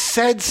has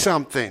said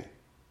something.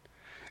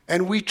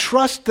 And we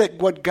trust that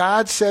what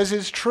God says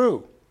is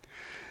true.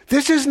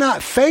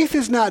 Faith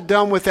is not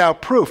done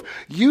without proof.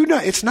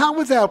 It's not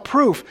without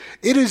proof.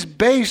 It is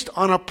based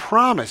on a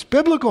promise.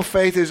 Biblical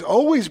faith is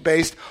always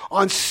based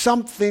on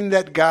something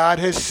that God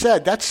has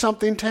said. That's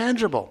something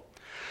tangible.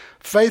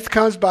 Faith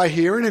comes by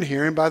hearing and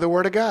hearing by the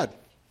Word of God.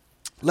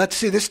 Let's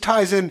see, this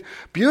ties in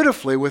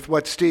beautifully with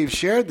what Steve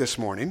shared this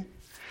morning.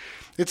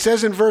 It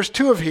says in verse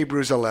 2 of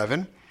Hebrews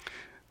 11,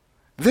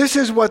 this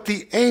is what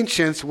the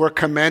ancients were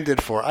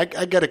commended for. I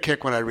get a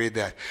kick when I read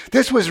that.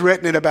 This was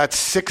written in about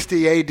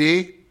 60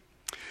 A.D.,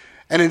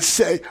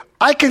 and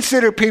I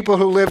consider people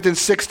who lived in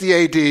 60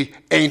 A.D.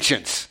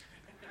 ancients.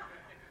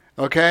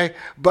 Okay?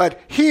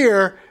 But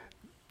here,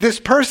 this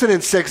person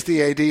in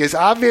 60 AD is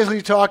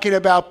obviously talking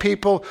about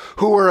people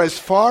who were as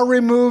far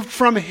removed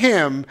from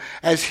him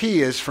as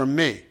he is from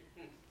me.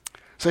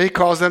 So he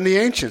calls them the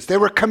ancients. They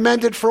were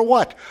commended for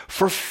what?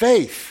 For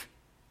faith.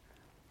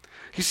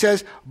 He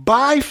says,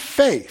 by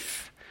faith,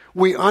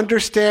 we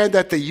understand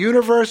that the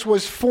universe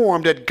was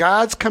formed at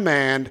God's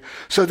command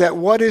so that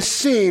what is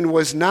seen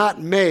was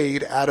not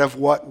made out of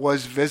what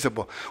was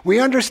visible. We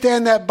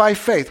understand that by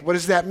faith. What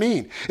does that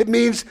mean? It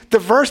means the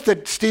verse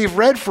that Steve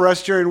read for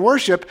us during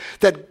worship,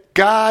 that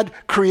God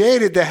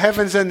created the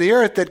heavens and the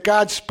earth, that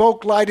God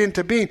spoke light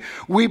into being.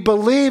 We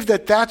believe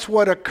that that's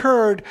what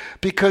occurred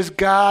because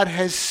God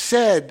has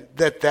said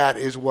that that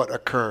is what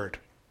occurred.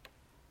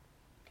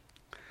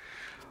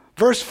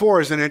 Verse 4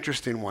 is an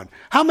interesting one.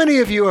 How many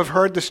of you have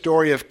heard the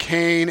story of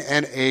Cain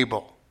and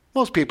Abel?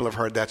 Most people have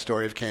heard that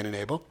story of Cain and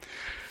Abel.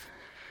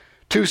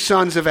 Two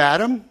sons of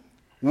Adam,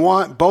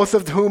 both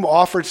of whom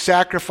offered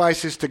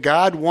sacrifices to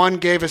God. One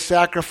gave a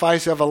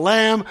sacrifice of a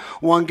lamb.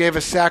 One gave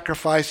a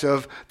sacrifice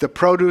of the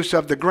produce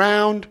of the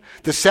ground.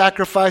 The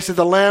sacrifice of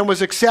the lamb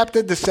was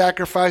accepted. The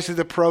sacrifice of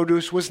the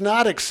produce was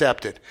not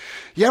accepted.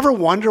 You ever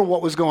wonder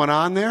what was going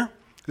on there?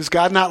 Does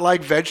God not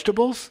like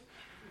vegetables?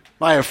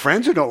 I have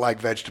friends who don't like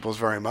vegetables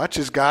very much.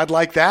 Is God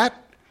like that?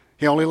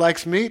 He only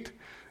likes meat?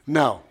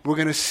 No. We're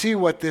going to see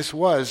what this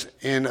was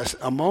in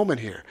a moment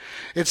here.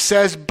 It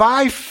says,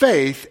 by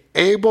faith,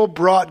 Abel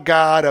brought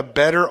God a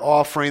better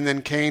offering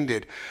than Cain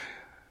did.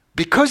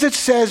 Because it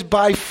says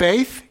by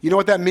faith, you know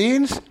what that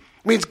means? It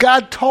means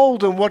God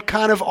told him what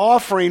kind of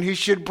offering he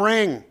should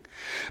bring.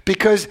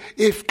 Because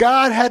if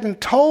God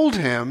hadn't told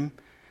him,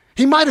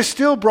 he might have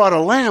still brought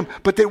a lamb,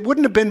 but it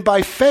wouldn't have been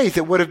by faith.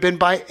 It would have been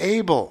by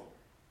Abel.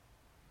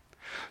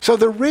 So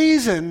the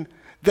reason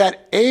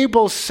that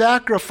Abel's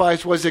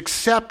sacrifice was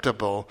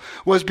acceptable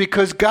was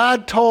because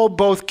God told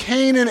both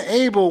Cain and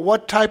Abel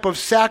what type of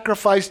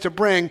sacrifice to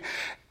bring.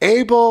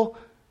 Abel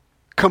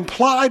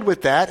complied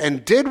with that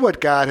and did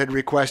what God had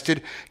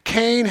requested.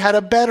 Cain had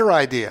a better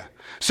idea.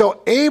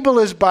 So Abel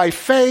is by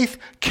faith,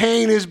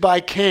 Cain is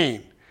by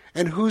Cain.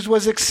 And whose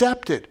was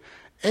accepted?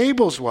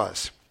 Abel's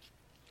was.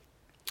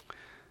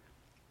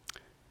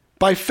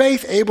 By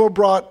faith, Abel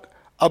brought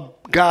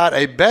God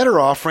a better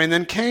offering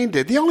than Cain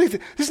did.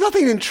 There's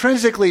nothing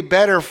intrinsically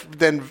better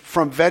than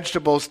from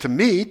vegetables to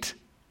meat.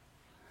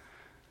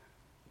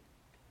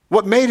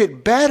 What made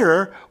it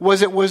better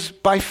was it was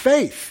by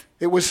faith.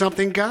 It was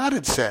something God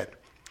had said.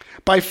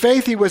 By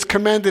faith he was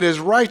commended as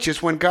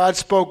righteous when God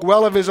spoke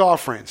well of his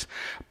offerings.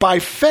 By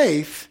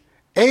faith,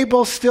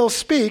 Abel still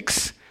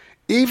speaks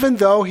even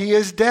though he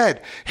is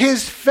dead.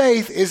 His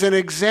faith is an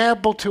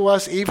example to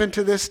us even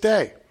to this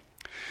day.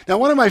 Now,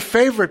 one of my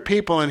favorite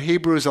people in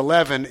Hebrews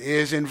 11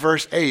 is in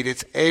verse 8.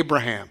 It's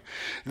Abraham.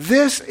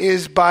 This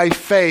is by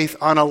faith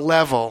on a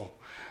level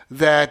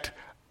that,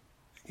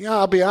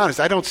 I'll be honest,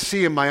 I don't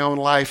see in my own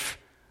life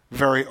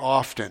very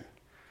often.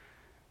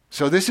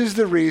 So this is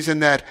the reason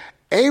that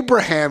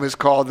Abraham is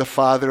called the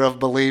father of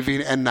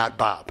believing and not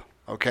Bob,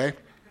 okay?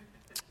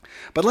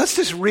 But let's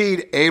just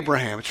read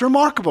Abraham. It's a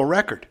remarkable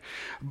record.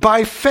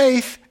 By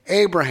faith,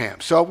 Abraham.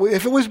 So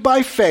if it was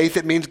by faith,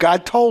 it means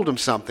God told him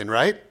something,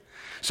 right?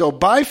 So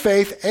by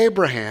faith,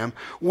 Abraham,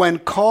 when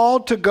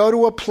called to go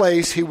to a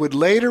place he would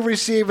later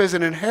receive as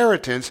an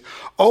inheritance,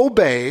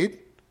 obeyed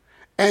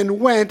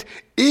and went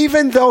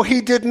even though he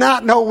did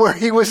not know where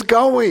he was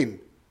going.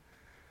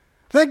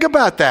 Think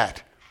about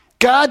that.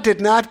 God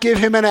did not give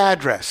him an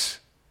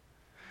address.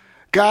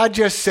 God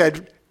just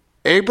said,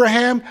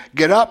 Abraham,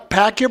 get up,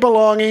 pack your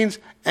belongings,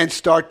 and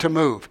start to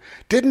move.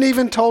 Didn't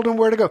even told him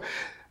where to go.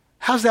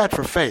 How's that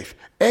for faith?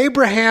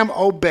 Abraham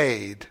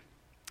obeyed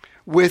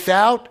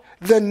without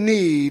the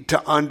need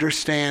to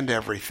understand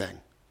everything.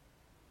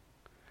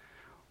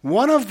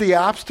 One of the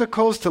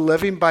obstacles to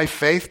living by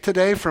faith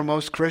today for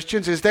most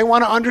Christians is they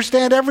want to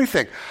understand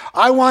everything.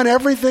 I want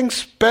everything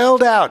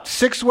spelled out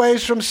 6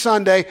 ways from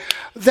Sunday,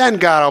 then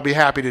God will be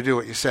happy to do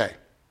what you say.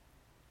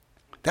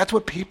 That's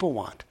what people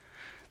want.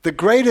 The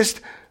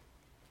greatest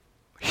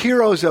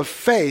heroes of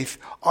faith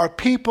are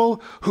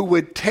people who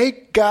would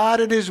take God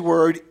at his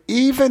word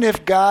even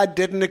if God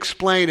didn't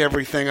explain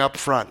everything up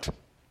front.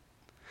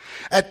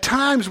 At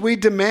times we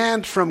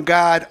demand from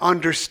God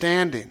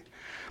understanding,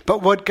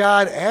 but what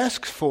God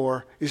asks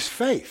for is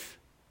faith.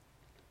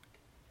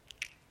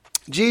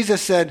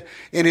 Jesus said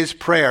in his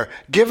prayer,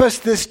 "Give us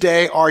this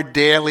day our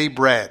daily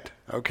bread."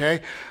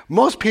 Okay?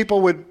 Most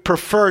people would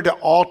prefer to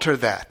alter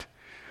that.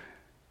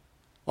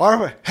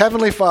 Our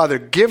Heavenly Father,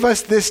 give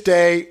us this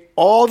day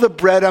all the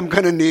bread I'm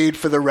going to need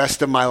for the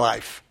rest of my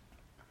life,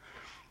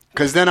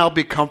 because then I'll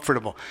be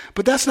comfortable.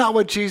 But that's not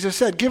what Jesus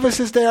said. Give us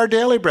this day our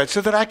daily bread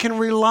so that I can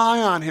rely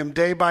on him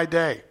day by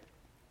day.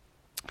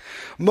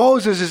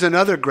 Moses is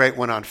another great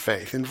one on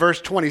faith. In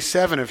verse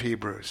 27 of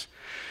Hebrews,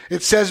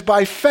 it says,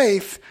 by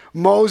faith,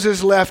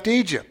 Moses left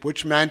Egypt,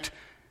 which meant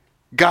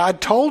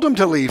God told him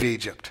to leave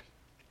Egypt.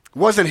 It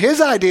wasn't his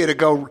idea to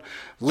go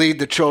lead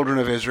the children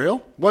of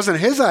Israel. It wasn't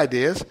his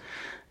ideas.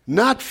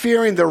 Not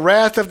fearing the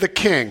wrath of the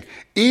king,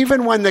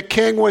 even when the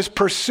king was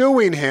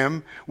pursuing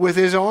him with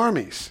his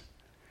armies.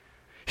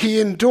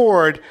 He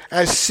endured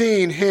as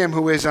seeing him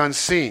who is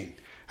unseen.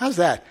 How's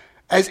that?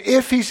 As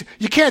if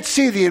you can't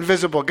see the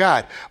invisible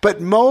God. But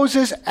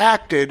Moses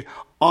acted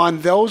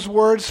on those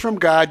words from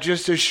God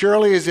just as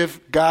surely as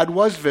if God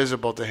was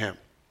visible to him.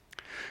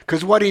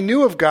 Because what he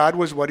knew of God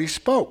was what he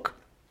spoke.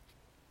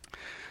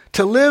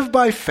 To live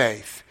by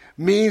faith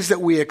means that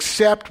we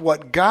accept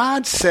what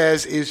God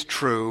says is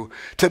true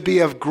to be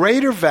of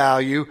greater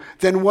value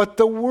than what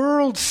the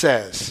world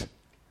says.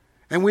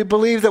 And we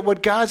believe that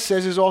what God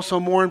says is also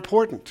more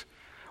important.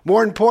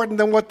 More important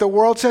than what the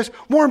world says,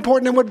 more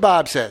important than what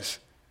Bob says.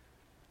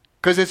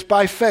 Because it's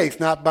by faith,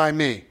 not by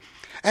me.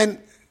 And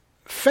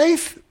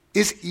faith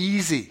is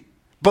easy.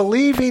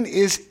 Believing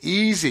is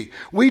easy.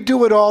 We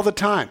do it all the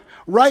time.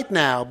 Right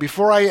now,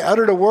 before I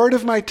uttered a word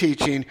of my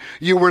teaching,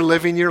 you were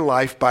living your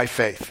life by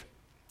faith.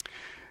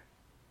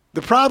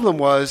 The problem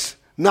was,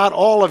 not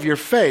all of your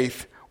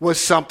faith was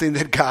something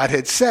that God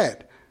had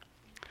said.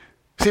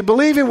 See,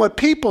 believing what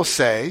people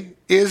say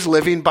is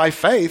living by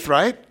faith,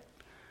 right?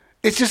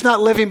 It's just not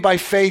living by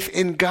faith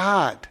in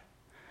God.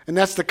 And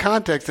that's the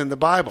context in the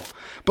Bible.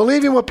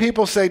 Believing what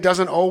people say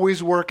doesn't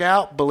always work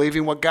out.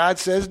 Believing what God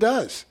says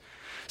does.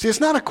 See, it's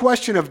not a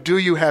question of do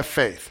you have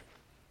faith.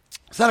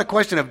 It's not a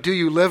question of do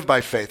you live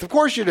by faith. Of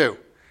course you do.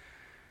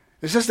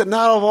 It's just that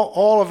not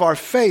all of our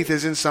faith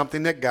is in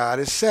something that God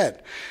has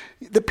said.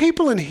 The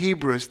people in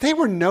Hebrews, they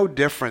were no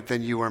different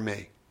than you or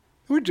me.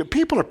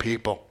 People are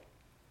people.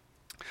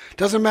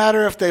 Doesn't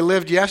matter if they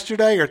lived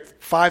yesterday or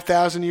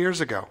 5,000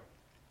 years ago.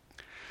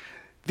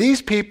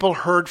 These people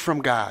heard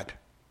from God.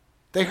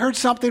 They heard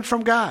something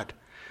from God.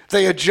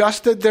 They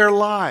adjusted their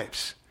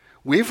lives.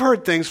 We've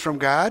heard things from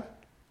God,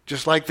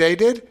 just like they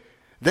did.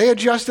 They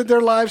adjusted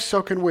their lives,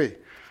 so can we.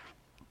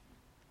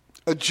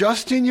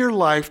 Adjusting your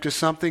life to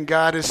something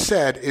God has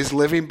said is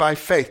living by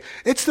faith.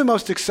 It's the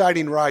most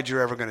exciting ride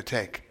you're ever going to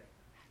take.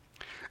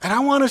 And I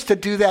want us to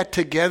do that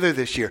together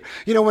this year.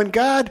 You know, when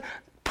God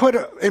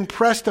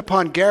impressed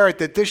upon Garrett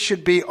that this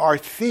should be our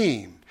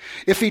theme,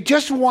 if he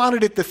just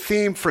wanted it the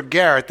theme for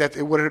Garrett, that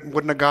it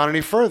wouldn't have gone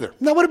any further.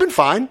 That would have been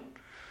fine.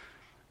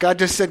 God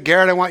just said,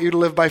 Garrett, I want you to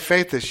live by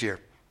faith this year.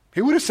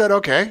 He would have said,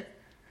 okay.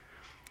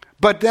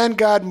 But then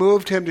God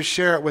moved him to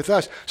share it with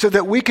us so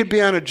that we could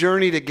be on a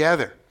journey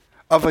together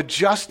of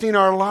adjusting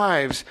our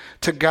lives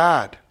to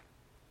God.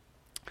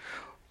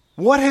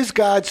 What has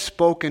God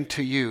spoken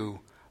to you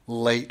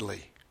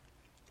lately?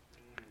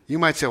 You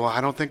might say, well,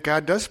 I don't think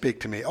God does speak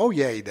to me. Oh,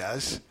 yeah, he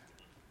does.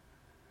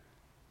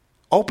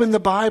 Open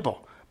the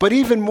Bible. But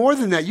even more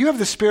than that, you have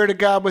the Spirit of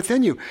God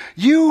within you.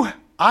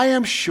 I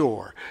am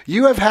sure,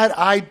 you have had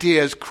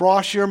ideas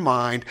cross your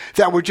mind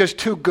that were just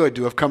too good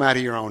to have come out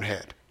of your own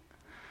head.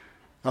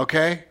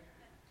 Okay?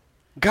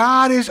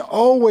 God is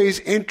always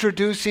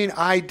introducing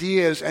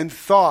ideas and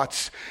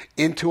thoughts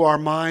into our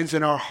minds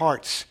and our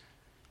hearts.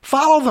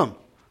 Follow them.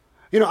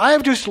 You know, I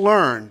have just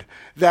learned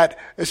that,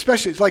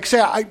 especially, like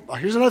say,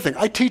 here's another thing.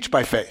 I teach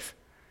by faith.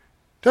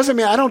 Doesn't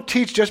mean I don't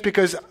teach just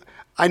because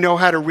I know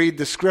how to read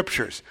the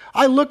scriptures.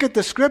 I look at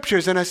the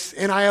scriptures and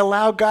I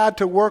allow God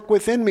to work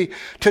within me,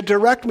 to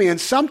direct me.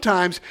 And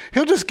sometimes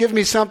he'll just give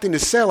me something to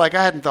say like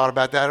I hadn't thought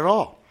about that at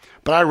all.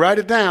 But I write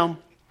it down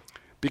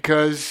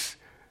because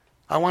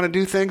I want to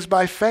do things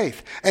by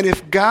faith. And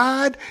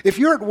if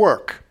you're at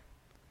work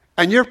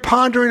and you're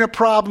pondering a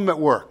problem at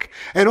work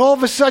and all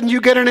of a sudden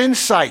you get an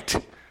insight,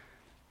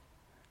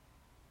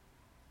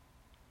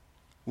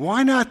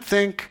 why not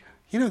think,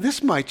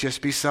 this might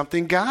just be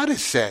something God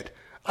has said.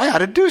 I ought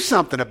to do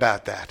something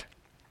about that.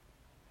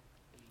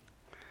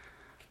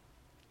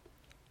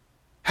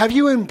 Have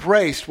you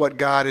embraced what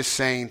God is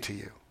saying to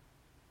you?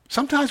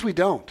 Sometimes we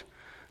don't.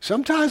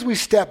 Sometimes we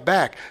step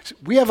back.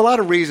 We have a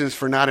lot of reasons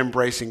for not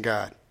embracing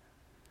God.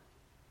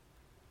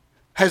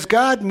 Has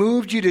God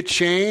moved you to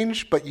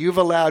change, but you've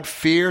allowed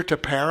fear to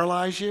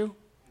paralyze you?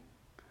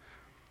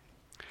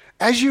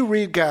 As you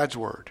read God's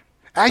word,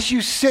 as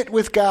you sit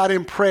with God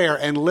in prayer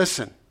and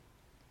listen,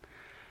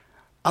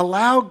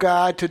 allow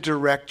God to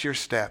direct your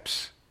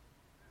steps.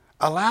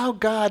 Allow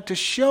God to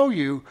show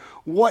you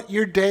what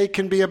your day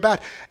can be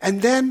about.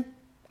 And then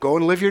go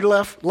and live your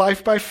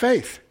life by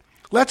faith.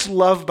 Let's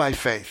love by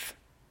faith.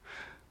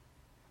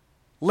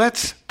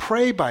 Let's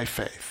pray by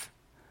faith.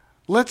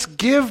 Let's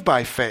give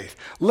by faith.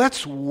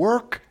 Let's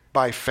work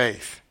by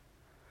faith.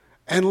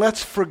 And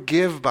let's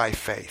forgive by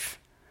faith.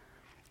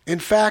 In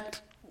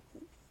fact,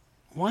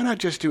 why not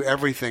just do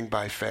everything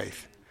by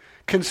faith?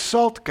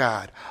 Consult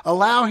God.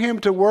 Allow him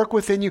to work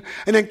within you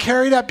and then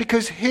carry it out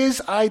because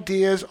his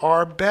ideas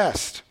are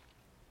best.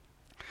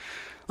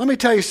 Let me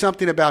tell you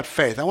something about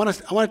faith. I want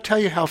to tell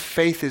you how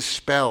faith is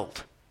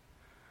spelled.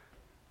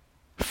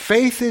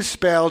 Faith is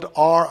spelled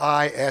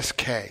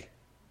R-I-S-K.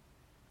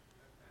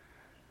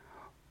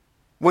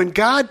 When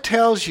God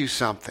tells you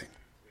something,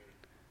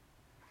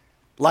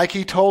 like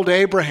he told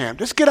Abraham,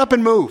 just get up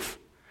and move.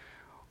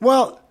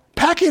 Well,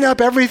 packing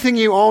up everything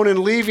you own and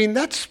leaving,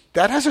 that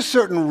has a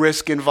certain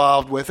risk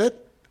involved with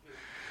it.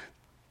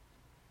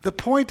 The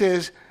point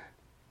is,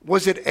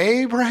 was it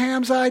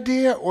Abraham's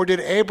idea or did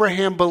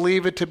Abraham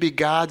believe it to be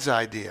God's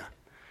idea?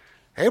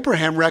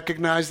 Abraham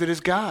recognized it as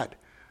God.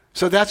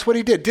 So that's what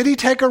he did. Did he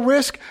take a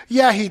risk?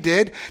 Yeah, he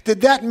did.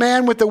 Did that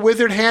man with the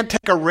withered hand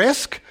take a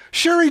risk?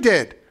 Sure he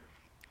did.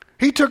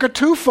 He took a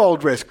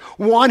twofold risk.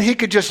 One, he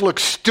could just look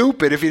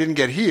stupid if he didn't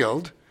get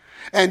healed.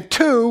 And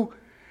two,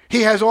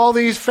 he has all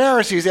these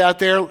Pharisees out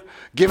there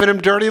giving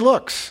him dirty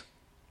looks.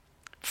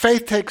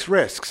 Faith takes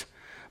risks.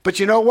 But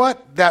you know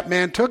what? That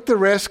man took the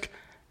risk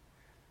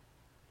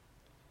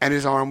and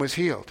his arm was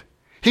healed.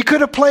 He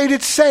could have played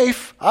it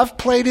safe. I've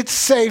played it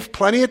safe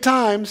plenty of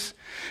times.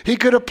 He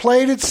could have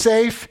played it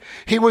safe.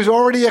 He was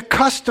already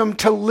accustomed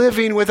to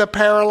living with a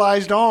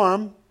paralyzed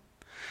arm.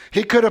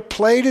 He could have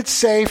played it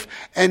safe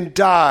and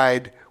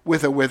died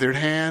with a withered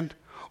hand.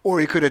 Or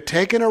he could have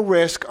taken a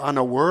risk on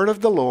the word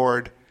of the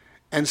Lord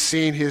and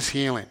seen his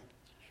healing.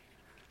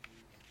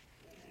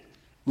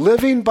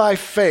 Living by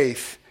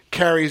faith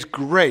carries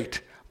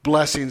great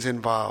blessings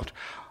involved.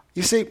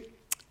 You see,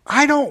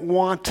 I don't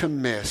want to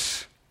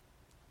miss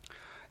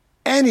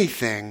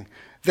anything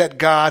that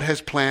God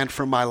has planned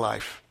for my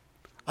life.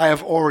 I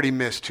have already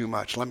missed too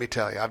much, let me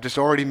tell you. I've just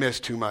already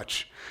missed too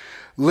much.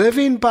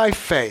 Living by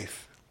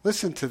faith,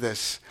 listen to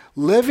this.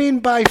 Living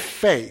by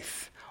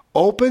faith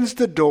opens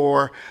the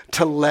door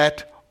to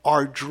let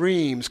our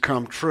dreams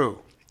come true.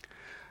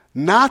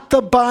 Not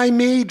the by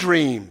me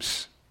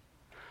dreams,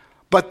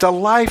 but the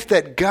life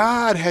that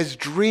God has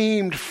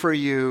dreamed for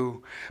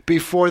you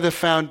before the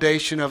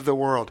foundation of the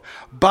world.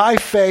 By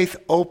faith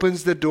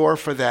opens the door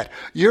for that.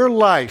 Your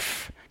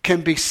life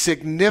can be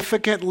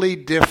significantly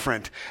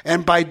different.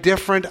 And by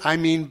different, I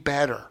mean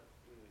better,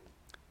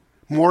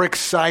 more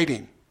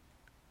exciting,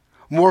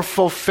 more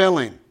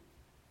fulfilling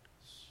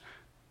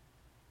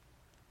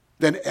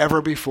than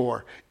ever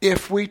before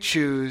if we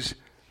choose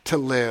to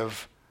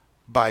live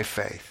by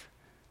faith.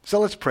 So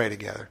let's pray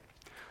together.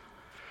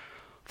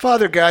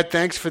 Father God,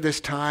 thanks for this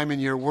time in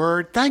your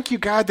word. Thank you,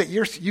 God, that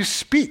you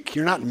speak.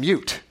 You're not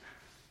mute.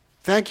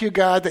 Thank you,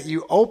 God, that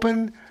you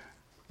open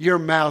your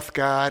mouth,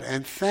 God,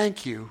 and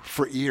thank you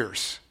for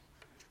ears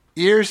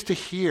to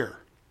hear.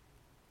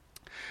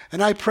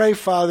 And I pray,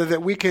 Father,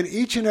 that we can,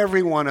 each and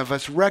every one of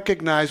us,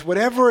 recognize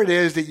whatever it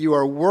is that you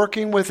are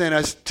working within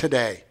us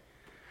today.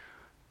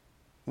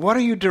 What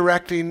are you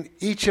directing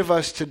each of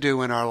us to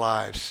do in our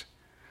lives?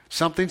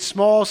 Something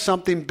small,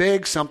 something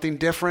big, something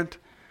different.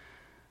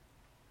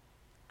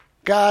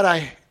 God,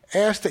 I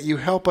ask that you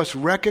help us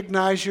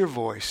recognize your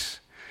voice,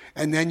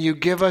 and then you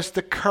give us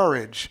the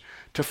courage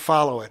to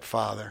follow it,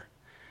 Father.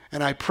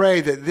 And I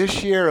pray that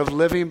this year of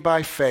living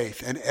by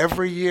faith and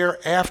every year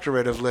after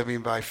it of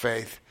living by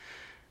faith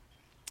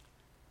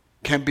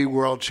can be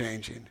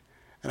world-changing.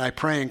 And I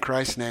pray in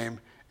Christ's name,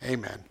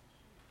 amen.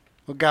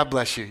 Well, God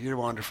bless you. You're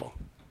wonderful.